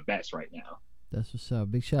 the best right now. That's what's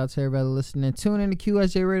up. Big shout out to everybody listening. Tune in to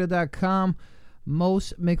QSJRadio.com.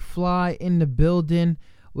 Most McFly in the building.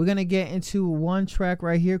 We're going to get into one track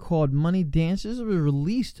right here called Money Dance. This was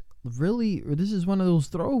released this is one of those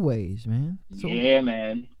throwaways, man. So, yeah,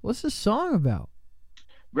 man. What's this song about?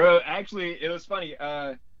 Bro, actually, it was funny.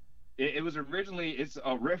 It was originally, it's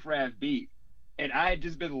a Riff Raff beat. And I had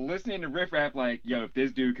just been listening to Riff Raff like, yo, if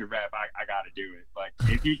this dude can rap, I got to do it. Like,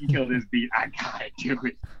 if he can kill this beat, I got to do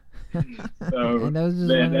it. So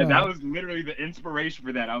that was literally the inspiration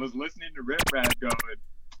for that. I was listening to Riff Raff going,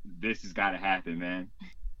 this has got to happen, man.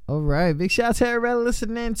 All right, big shout out to everybody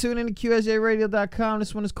listening. Tune in to QSJRadio.com.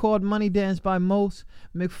 This one is called Money Dance by Most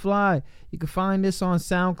McFly. You can find this on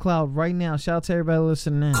SoundCloud right now. Shout out to everybody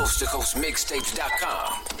listening.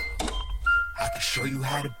 CoastToCoastMixtapes.com. I can show you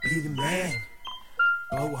how to be the man.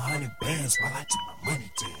 Blow 100 bands while I do my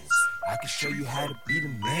money dance. I can show you how to be the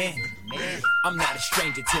man. I'm not a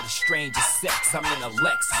stranger to the strangest sex. I'm in a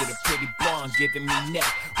Lex with a pretty blonde giving me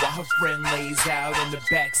neck while her friend lays out in the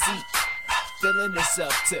back seat. Feeling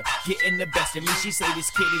herself to getting the best of me. She say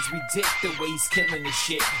this kid is ridiculous, the way he's killing this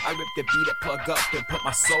shit. I rip the beat up, plug up, and put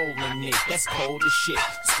my soul in it. That's cold as shit.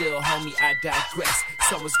 Still, homie, I digress.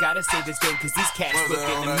 Someone's gotta save this game, cause these cats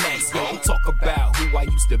looking a mess. Yo, talk about who I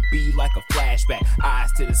used to be like a flashback.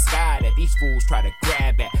 Eyes to the sky that these fools try to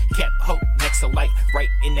grab at. Kept hope next to life, right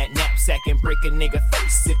in that knapsack, and break a nigga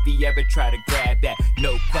face if he ever try to grab that.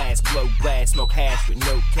 No class, blow blast, smoke hash with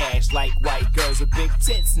no cash. Like white girls with big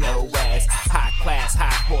tits, no ass. High class, high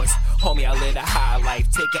horse, homie, I live a high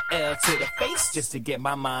life. Take a L to the face just to get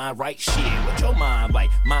my mind right. Shit, what your mind like?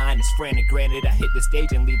 Mine is frantic. Granted, I hit the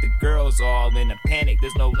stage and leave the girls all in a panic.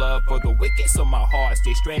 There's no love for the wicked, so my heart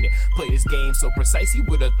stays stranded. Play this game so precise, you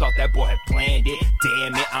would've thought that boy had planned it.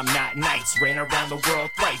 Damn it, I'm not nice. Ran around the world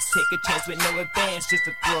thrice. Take a chance with no advance, just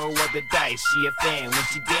to throw of the dice. She a fan when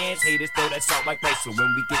she dance, haters throw that salt like rice. So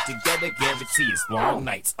when we get together, guarantee it's long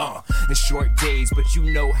nights. The short days, but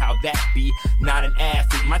you know how that be. Not an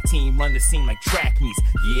athlete, my team run the scene like track meets.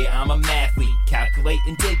 Yeah, I'm a mathlete,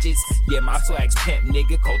 calculating digits. Yeah, my swag's pimp,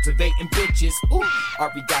 nigga, cultivating bitches. Ooh,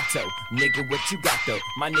 arigato, nigga, what you got though?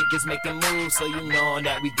 My niggas making moves, so you know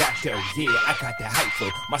that we got dough. Yeah, I got that hype flow.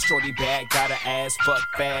 My shorty bag got her ass fuck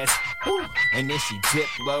fast. Ooh, and then she dip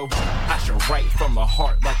low. I should write from my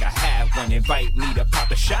heart like I have one. Invite me to pop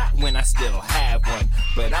a shot when I still have one.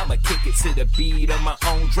 But I'ma kick it to the beat of my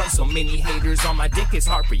own drum. So many haters on my dick, it's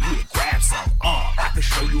hard for you to grab some. I can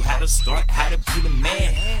show you how to start, how to be the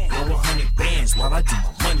man. Blow 100 bands while I do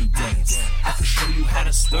my money dance. I can show you how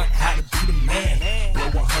to start, how to be the man.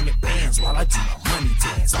 Blow 100 bands while I do my money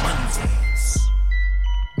dance. Money dance.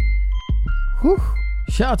 Whew.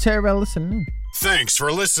 Shout out to everybody listening in. Thanks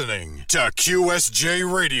for listening to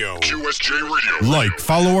QSJ Radio. QSJ Radio. Like,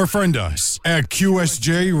 follow, or friend us at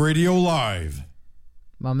QSJ Radio Live.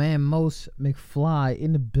 My man Most McFly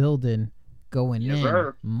in the building, going Yes, in.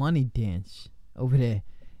 sir. Money dance over there.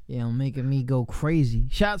 You know, making me go crazy.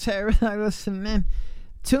 Shout out to everybody listening in.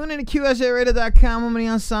 Tune in to QSJRadio.com. I'm the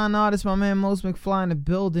unsigned artist. My man Most McFly in the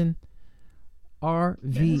building.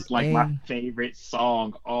 RVA. It's like my favorite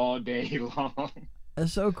song all day long.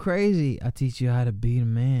 That's so crazy. I teach you how to be the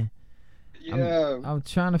man. Yeah. I'm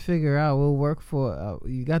trying to figure out what will work for.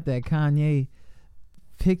 You got that Kanye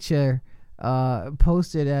picture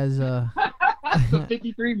posted as a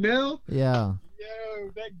 53 mil? Yeah. Yo,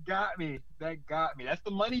 that got me. That's the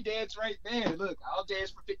money dance right there. Look, I'll dance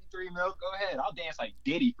for 53 mil. Go ahead. I'll dance like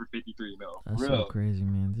Diddy for 53 mil. That's Real. so crazy,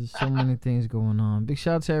 man. There's so many things going on. Big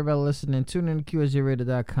shout out to everybody listening. Tune in to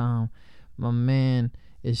QSJRadio.com. My man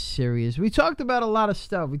is serious. We talked about a lot of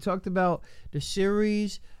stuff. We talked about the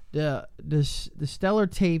series, the Stellar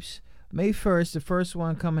Tapes, May 1st, the first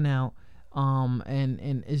one coming out.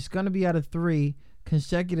 And it's gonna be out of 3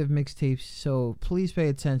 consecutive mixtapes. So please pay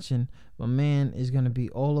attention. My man is gonna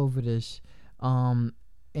be all over this.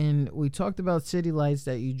 And we talked about City Lights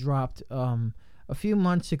that you dropped a few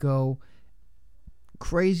months ago.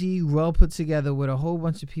 Crazy, well put together with a whole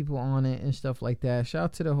bunch of people on it and stuff like that. Shout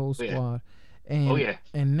out to the whole squad. And,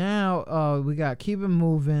 and now we got Keep It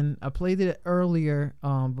Moving. I played it earlier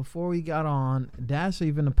before we got on. That's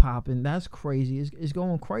even a popping. That's crazy. It's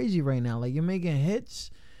going crazy right now. Like, you're making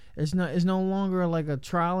hits. It's no longer like a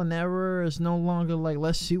trial and error. It's no longer like,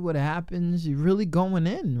 let's see what happens. You're really going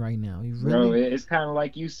in right now. Bro, it's kind of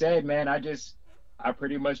like you said, man. I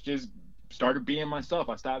pretty much just started being myself.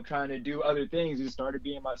 I stopped trying to do other things. Just started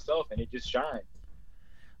being myself, and it just shined.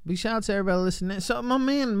 Big shout out to everybody listening. So my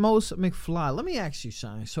man Most McFly, let me ask you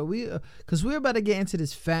something. So because we're about to get into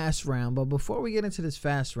this fast round, but before we get into this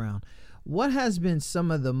fast round, what has been some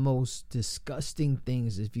of the most disgusting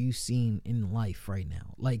things that you've seen in life right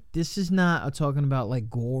now? Like, this is not talking about like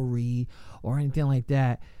gory or anything like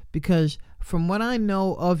that, because from what I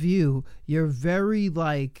know of you, you're very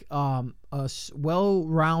like a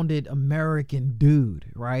well-rounded American dude,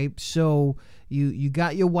 right? So you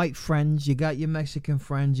got your white friends, you got your Mexican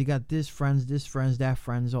friends, you got this friends, that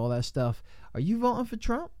friends, all that stuff. Are you voting for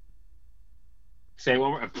Trump? Say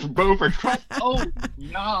one more. Vote for Trump? Oh,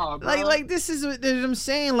 nah, bro. Like this is what I'm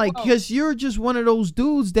saying. Like, because you're just one of those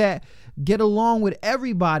dudes that get along with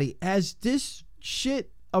everybody. Has this shit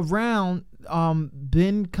around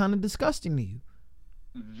been kind of disgusting to you?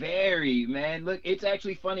 Very, man. Look, it's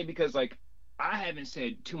actually funny because like I haven't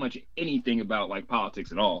said too much anything about like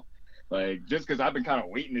politics at all. Like, just because I've been kind of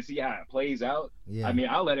waiting to see how it plays out. Yeah. I mean,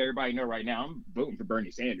 I'll let everybody know right now, I'm voting for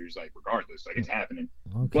Bernie Sanders, like, regardless. Like, it's happening.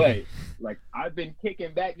 Okay. But, like, I've been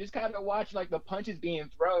kicking back, just kind of watching, like, the punches being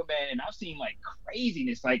thrown, man. And I've seen, like,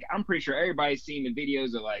 craziness. Like, I'm pretty sure everybody's seen the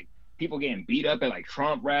videos of, like, people getting beat up at, like,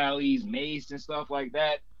 Trump rallies, maced and stuff like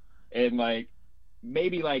that. And, like,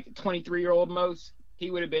 maybe, like, 23-year-old Mos,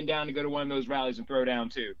 he would have been down to go to one of those rallies and throw down,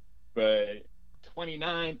 too. But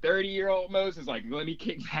 29, 30-year-old Mos is like, let me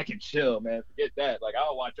kick back and chill, man. Forget that. Like,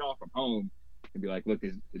 I'll watch all from home and be like, look,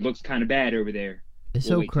 it looks kind of bad over there. It's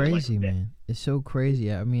so crazy, man. It's so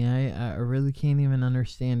crazy. I mean, I really can't even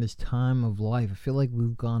understand this time of life. I feel like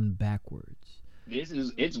we've gone backwards.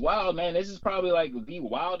 It's wild, man. This is probably like the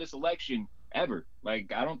wildest election ever.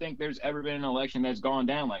 Like, I don't think there's ever been an election that's gone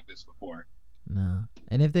down like this before. No.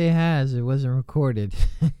 And if there has, it wasn't recorded.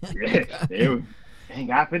 Yeah, thank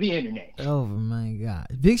God for the internet. Oh my God!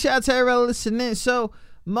 Big shout out to everybody listening. So,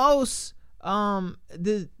 Mos, what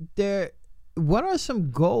are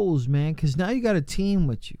some goals, man? Because now you got a team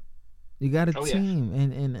with you. You got a team,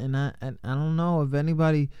 and I don't know if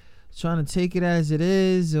anybody's trying to take it as it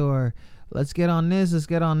is, or let's get on this, let's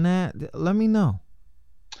get on that. Let me know.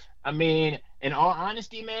 I mean, in all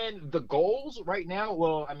honesty, man, the goals right now,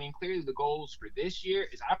 well, I mean, clearly the goals for this year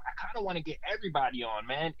is I kind of want to get everybody on,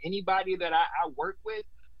 man. Anybody that I work with,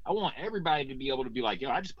 I want everybody to be able to be like,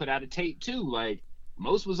 yo, I just put out a tape too. Like,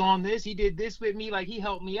 Mos was on this, he did this with me, like, he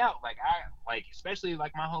helped me out. Like, especially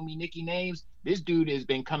like my homie Nicky Names, this dude has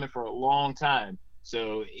been coming for a long time.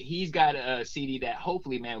 So he's got a CD that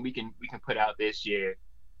hopefully, man, we can put out this year.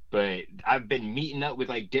 But I've been meeting up with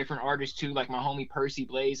like different artists too, like my homie Percy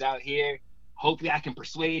Blaze out here. Hopefully I can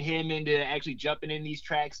persuade him into actually jumping in these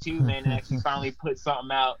tracks too, man, and actually finally put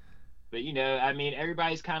something out. But, you know, I mean,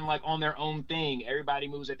 everybody's kind of like on their own thing. Everybody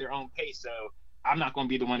moves at their own pace. So I'm not going to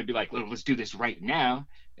be the one to be like, let's do this right now.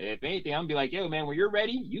 If anything, I'm going to be like, yo, man, when you're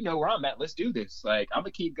ready, you know where I'm at. Let's do this. Like, I'm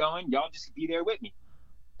going to keep going. Y'all just be there with me.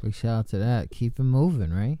 Big shout out to that. Keep it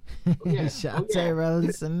moving, right? Yeah. Shout out to everybody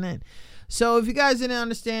listening. So if you guys didn't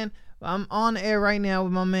understand, I'm on air right now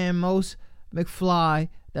with my man Mos McFly.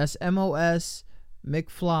 That's Mos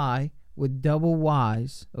McFly with double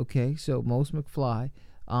Y's. Okay, so Mos McFly.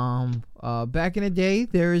 Back in the day,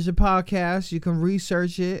 there is a podcast. You can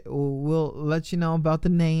research it. We'll let you know about the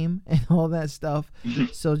name and all that stuff.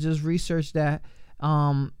 So just research that.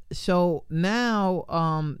 So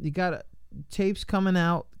now, you got tapes coming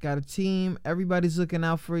out. Got a team. Everybody's looking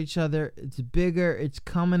out for each other. It's bigger. It's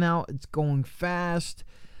coming out. It's going fast.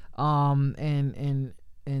 And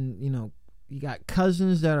you know, you got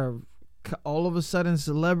cousins that are all of a sudden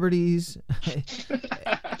celebrities.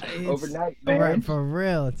 Overnight, man. Right, for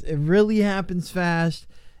real. It really happens fast.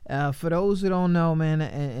 For those who don't know, man,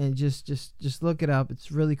 and just look it up.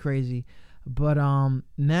 It's really crazy. But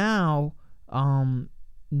now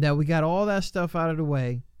that we got all that stuff out of the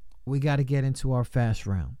way, we got to get into our fast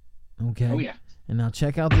round. Okay? Oh yeah. And now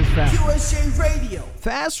check out this fast QSJ Radio.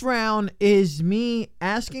 Fast round is me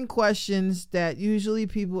asking questions that usually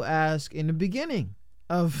people ask in the beginning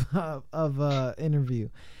of interview,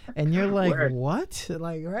 and you're like, what?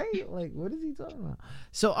 Like, right? Like, what is he talking about?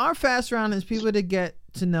 So our fast round is people to get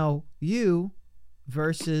to know you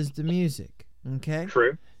versus the music. Okay.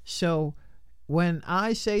 True. So when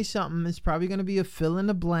I say something, it's probably going to be a fill in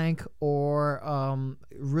the blank or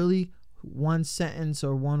really one sentence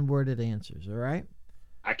or one worded answers. All right.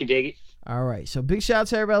 I can dig it. All right. So big shout out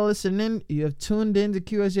to everybody listening. You have tuned in to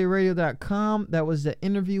QSJRadio.com. That was the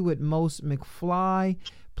interview with Mos McFly.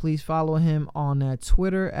 Please follow him on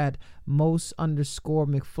Twitter at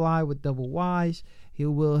Mos_McFly with double Y's. He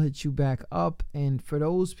will hit you back up. And for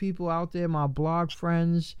those people out there, my blog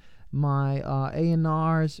friends, my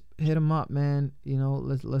A&Rs, hit them up, man. You know,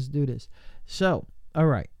 let's do this. So, all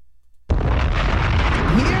right.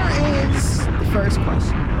 Here is the first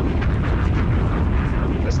question.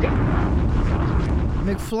 Let's go.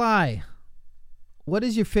 McFly, what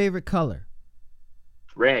is your favorite color?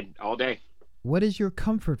 Red, all day. What is your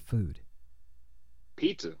comfort food?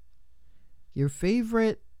 Pizza. Your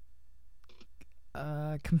favorite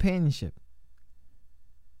companionship?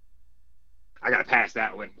 I gotta pass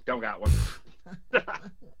that one. Don't got one.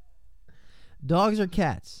 Dogs or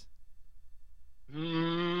cats?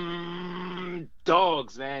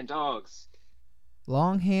 Dogs, man, dogs.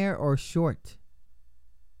 Long hair or short?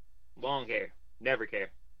 Long hair. Never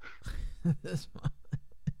care. This one.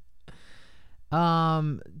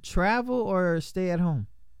 Travel or stay at home?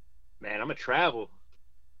 Man, I'm a travel.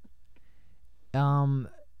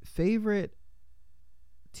 Favorite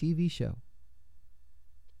TV show?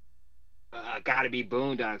 Gotta be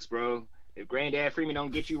Boondocks, bro. If Granddad Freeman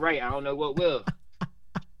don't get you right, I don't know what will.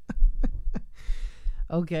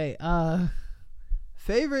 Okay.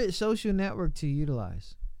 Favorite social network to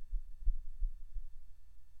utilize?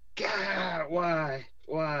 God, why?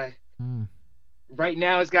 Right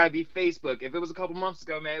now, it's got to be Facebook. If it was a couple months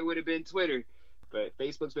ago, man, it would have been Twitter. But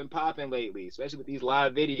Facebook's been popping lately, especially with these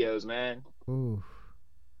live videos, man. Ooh.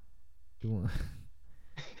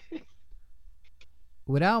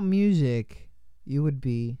 Without music, you would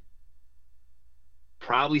be...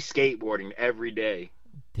 Probably skateboarding every day.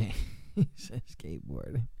 Dang, he said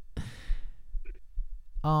skateboarding.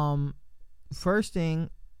 First thing,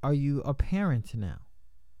 are you a parent now?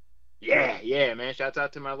 Yeah, man. Shouts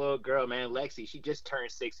out to my little girl, man, Lexi. She just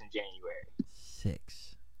turned 6 in January.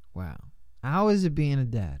 6. Wow. How is it being a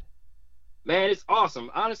dad? Man, it's awesome.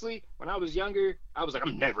 Honestly, when I was younger, I was like,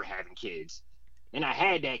 I'm never having kids. And I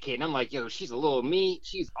had that kid, and I'm like, yo, she's a little me.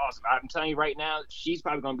 She's awesome. I'm telling you right now, she's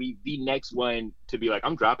probably going to be the next one to be like,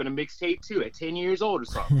 I'm dropping a mixtape, too, at 10 years old or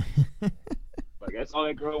something. Like, that's all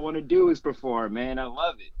that girl want to do is perform, man. I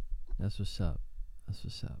love it. That's what's up.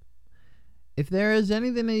 If there is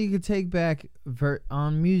anything that you could take back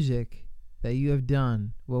on music that you have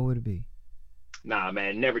done, what would it be? Nah,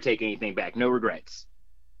 man, never take anything back. No regrets.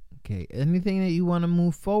 Okay. Anything that you want to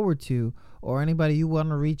move forward to, or anybody you want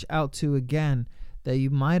to reach out to again that you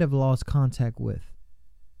might have lost contact with?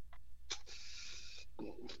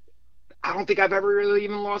 I don't think I've ever really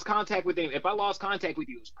even lost contact with anyone. If I lost contact with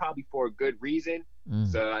you, it was probably for a good reason.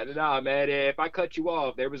 So, I don't know, man. If I cut you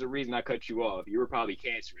off, there was a reason I cut you off. You were probably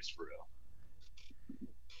cancerous for real.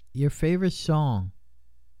 Your favorite song?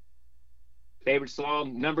 Favorite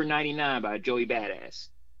song, Number 99 by Joey Badass.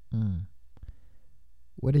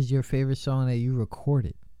 What is your favorite song that you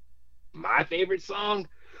recorded? My favorite song?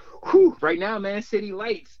 Right now, man, City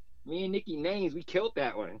Lights. Me and Nicki Names, we killed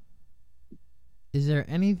that one. Is there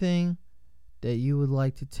anything that you would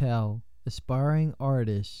like to tell aspiring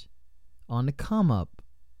artists on the come up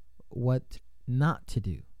what not to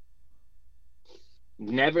do?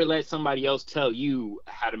 Never let somebody else tell you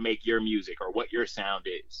how to make your music or what your sound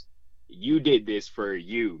is. You did this for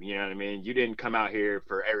you, you know what I mean? You didn't come out here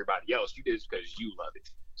for everybody else. You did this because you love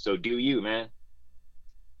it. So do you, man.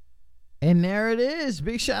 And there it is.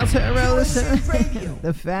 Big shout out to everybody listening.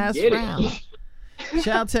 The fast round. Shout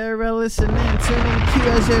out to everybody listening. Tune in to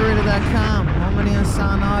QSJRadio.com. Home of the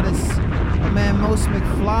unsigned artists. My man Most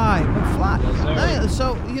McFly. Yes,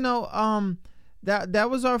 so, you know, that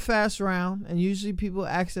was our fast round. And usually people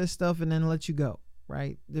access stuff and then let you go.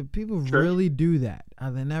 Right? The people really do that.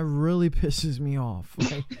 And that really pisses me off.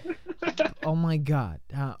 Like, oh my God.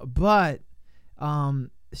 But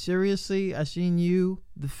seriously, I seen you,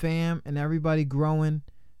 the fam, and everybody growing.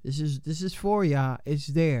 This is for y'all. It's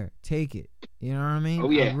there. Take it. You know what I mean? Oh,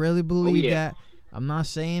 yeah. I really believe that. I'm not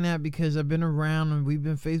saying that because I've been around and we've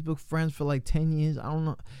been Facebook friends for like 10 years. I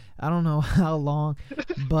don't know how long,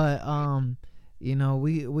 but you know,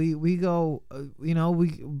 we go, you know,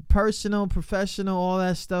 we personal, professional, all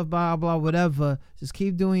that stuff, blah blah, whatever. Just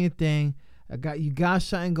keep doing your thing. You got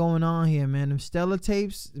something going on here, man. Them Stellar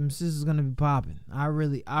tapes, them sisters gonna be popping. I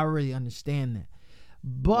really understand that.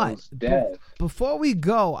 But before we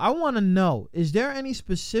go, I want to know: is there any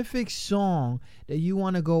specific song that you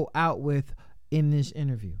want to go out with in this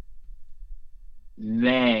interview?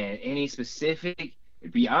 Man, any specific? To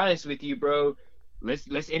be honest with you, bro.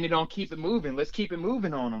 Let's end it on Keep It Moving. Let's keep it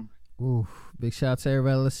moving on them. Ooh, big shout out to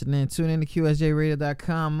everybody listening. Tune in to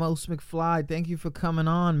QSJRadio.com. Most McFly, thank you for coming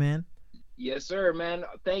on, man. Yes, sir, man.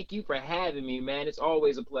 Thank you for having me, man. It's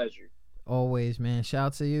always a pleasure. Always, man. Shout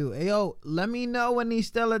out to you. Hey, yo, let me know when these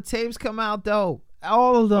Stellar tapes come out, though.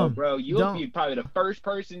 All of them. Oh, bro, you'll be probably the first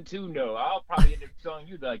person to know. I'll probably end up telling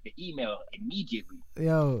you the email immediately.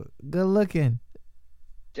 Yo, good looking.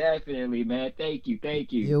 Definitely, man. Thank you.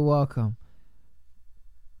 You're welcome.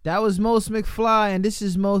 That was Most McFly, and this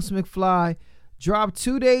is Most McFly. Dropped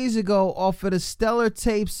 2 days ago off of the Stellar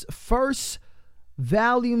Tapes first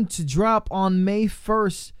volume to drop on May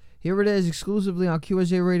 1st. Here it is exclusively on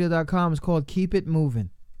QSJRadio.com. It's called Keep It Moving.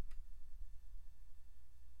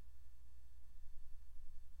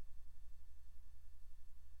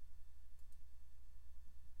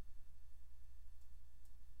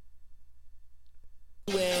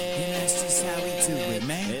 That's just how we do it,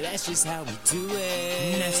 man. That's just how we do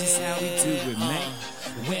it. That's just how we do it, man.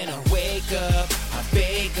 When I wake up, I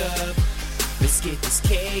bake up. Let's get this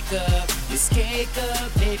cake up,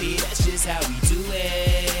 baby. That's just how we do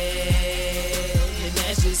it. And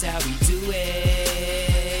that's just how we do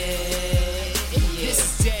it. Yeah. This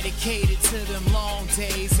is dedicated to them long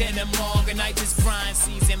days and them longer nights. This grind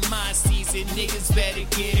season, my season. Niggas better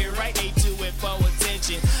get it right. They do it for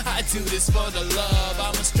attention. I do this for the love.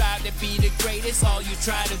 I'ma strive to be the greatest. All you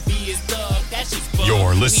try to be is thug. That's just bug.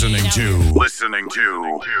 You're listening to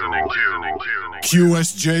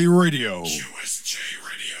QSJ Radio.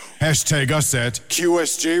 Hashtag us at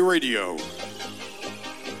QSJ Radio.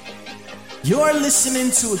 You're listening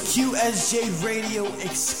to a QSJ Radio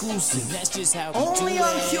exclusive. That's just how we only do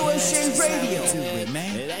on it. QSJ Radio.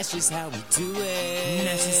 That's just how we do it.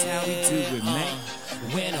 That's just how we do it, man.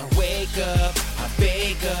 When I wake up, I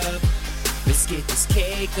bake up. Let's get this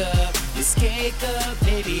cake up,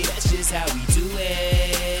 baby. That's just how we do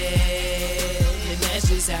it. And that's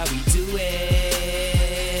just how we do it.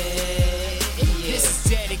 Yeah. This is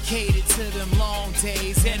dedicated to them long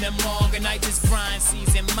days and them longer nights. This grind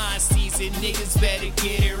season, my season. Niggas better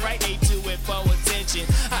get it right. They do it for attention.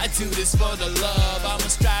 I do this for the love. I'ma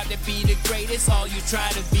strive to be the greatest. All you try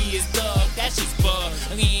to be is thug. That's just bug.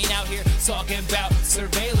 We ain't out here talking about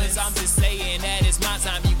surveillance. I'm just saying that it's my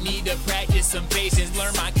time. You need to practice some patience.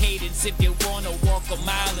 Learn my cadence if you wanna walk a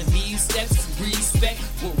mile in these steps. Respect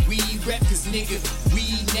what we rep, cause nigga,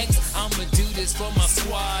 we next. I'ma do this for my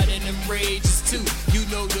squad and them rages too. You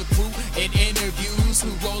know the crew in interviews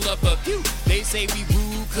who roll up a few. They say we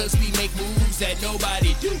rude cause we make moves that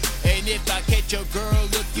nobody do. And if I catch your girl,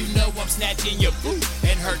 look, you know I'm snatching your boo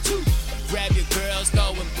and her too. Grab your girls,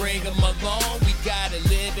 go and bring them along. We gotta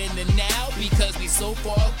live in the now because we so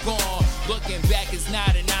far gone. Looking back is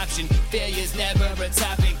not an option. Failure's never a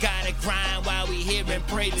topic. Gotta grind while we here and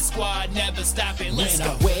pray the squad never stopping. Let's go.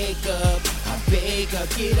 When I wake up, I bake up.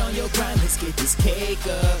 Get on your grind, let's get this cake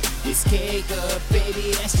up. This cake up,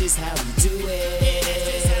 baby, that's just how we do it.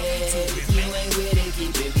 If you ain't with it,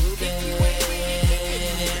 keep it moving.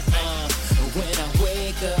 When I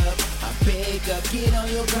wake up, bake up, get on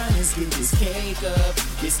your grind, let's get this cake up,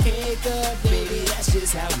 baby, that's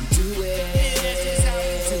just how we do it.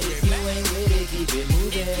 If you ain't with it, keep it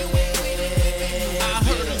moving. I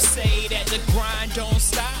heard them say that the grind don't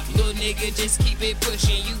stop. Little nigga, just keep it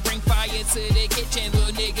pushing. You bring fire to the kitchen,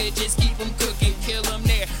 little nigga, just keep them cooking. Kill them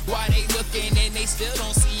there while they looking and they still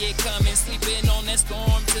don't see it coming. Sleeping on that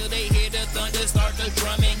storm till they hear the thunder start the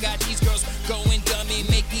drumming. Got these girls going dummy,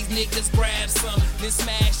 make these niggas grab some, then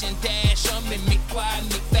smash and dash them and McFly,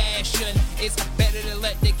 McFashion. It's better to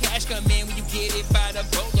let the cash come in when you get it by the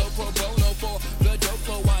bolo, pro bono for the dope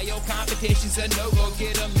flow. While your competition's a no-go,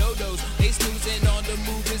 get them no-dos. They snoozing on the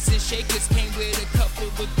movers and shakers. Came with a couple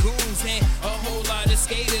of goons and a whole lot of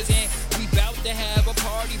skaters. And we bout to have a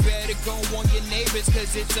party, better go on your neighbors,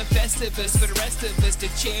 cause it's a festivus for the rest of us to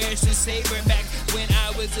cherish and savor. Back when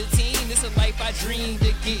I was a teen, it's a life I dreamed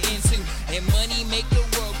to get into. And money make the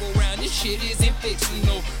world go round, this shit isn't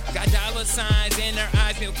fictional. Got dollar signs in our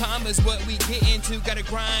eyes, no commas, what we get into. Gotta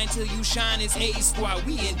grind till you shine, it's A-Squad,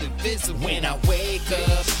 we indivisible. When I wake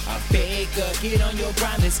up, I bake up, get on your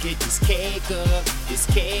grind, let's get this cake up,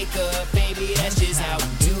 baby, that's just how we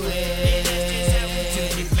do it.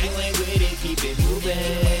 If you ain't with it, keep it moving.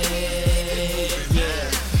 Yeah.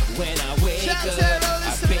 When I wake up,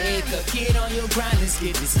 I bake up, get on your grind, let's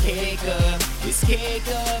get this cake up,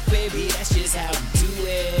 baby, that's just how we do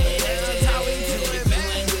it. That's just how we do it, man. If you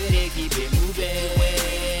ain't with it, keep it moving.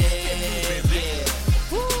 Yeah.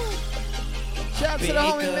 Shout out to the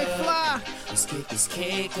homie McFly. Let's get this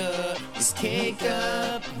cake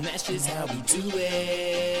up, and that's just how we do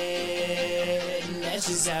it. And that's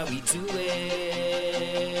just how we do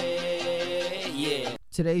it. Yeah.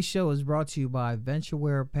 Today's show is brought to you by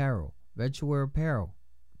VentureWear Apparel. VentureWear Apparel.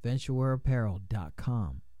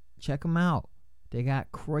 VentureWearApparel.com. Check them out. They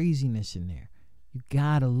got craziness in there. You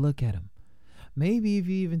gotta look at them. Maybe if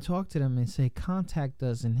you even talk to them and say contact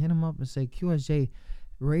us and hit them up and say QSJ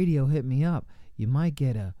Radio hit me up, you might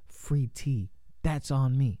get a free tee. That's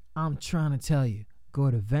on me. I'm trying to tell you. Go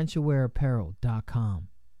to VentureWearApparel.com.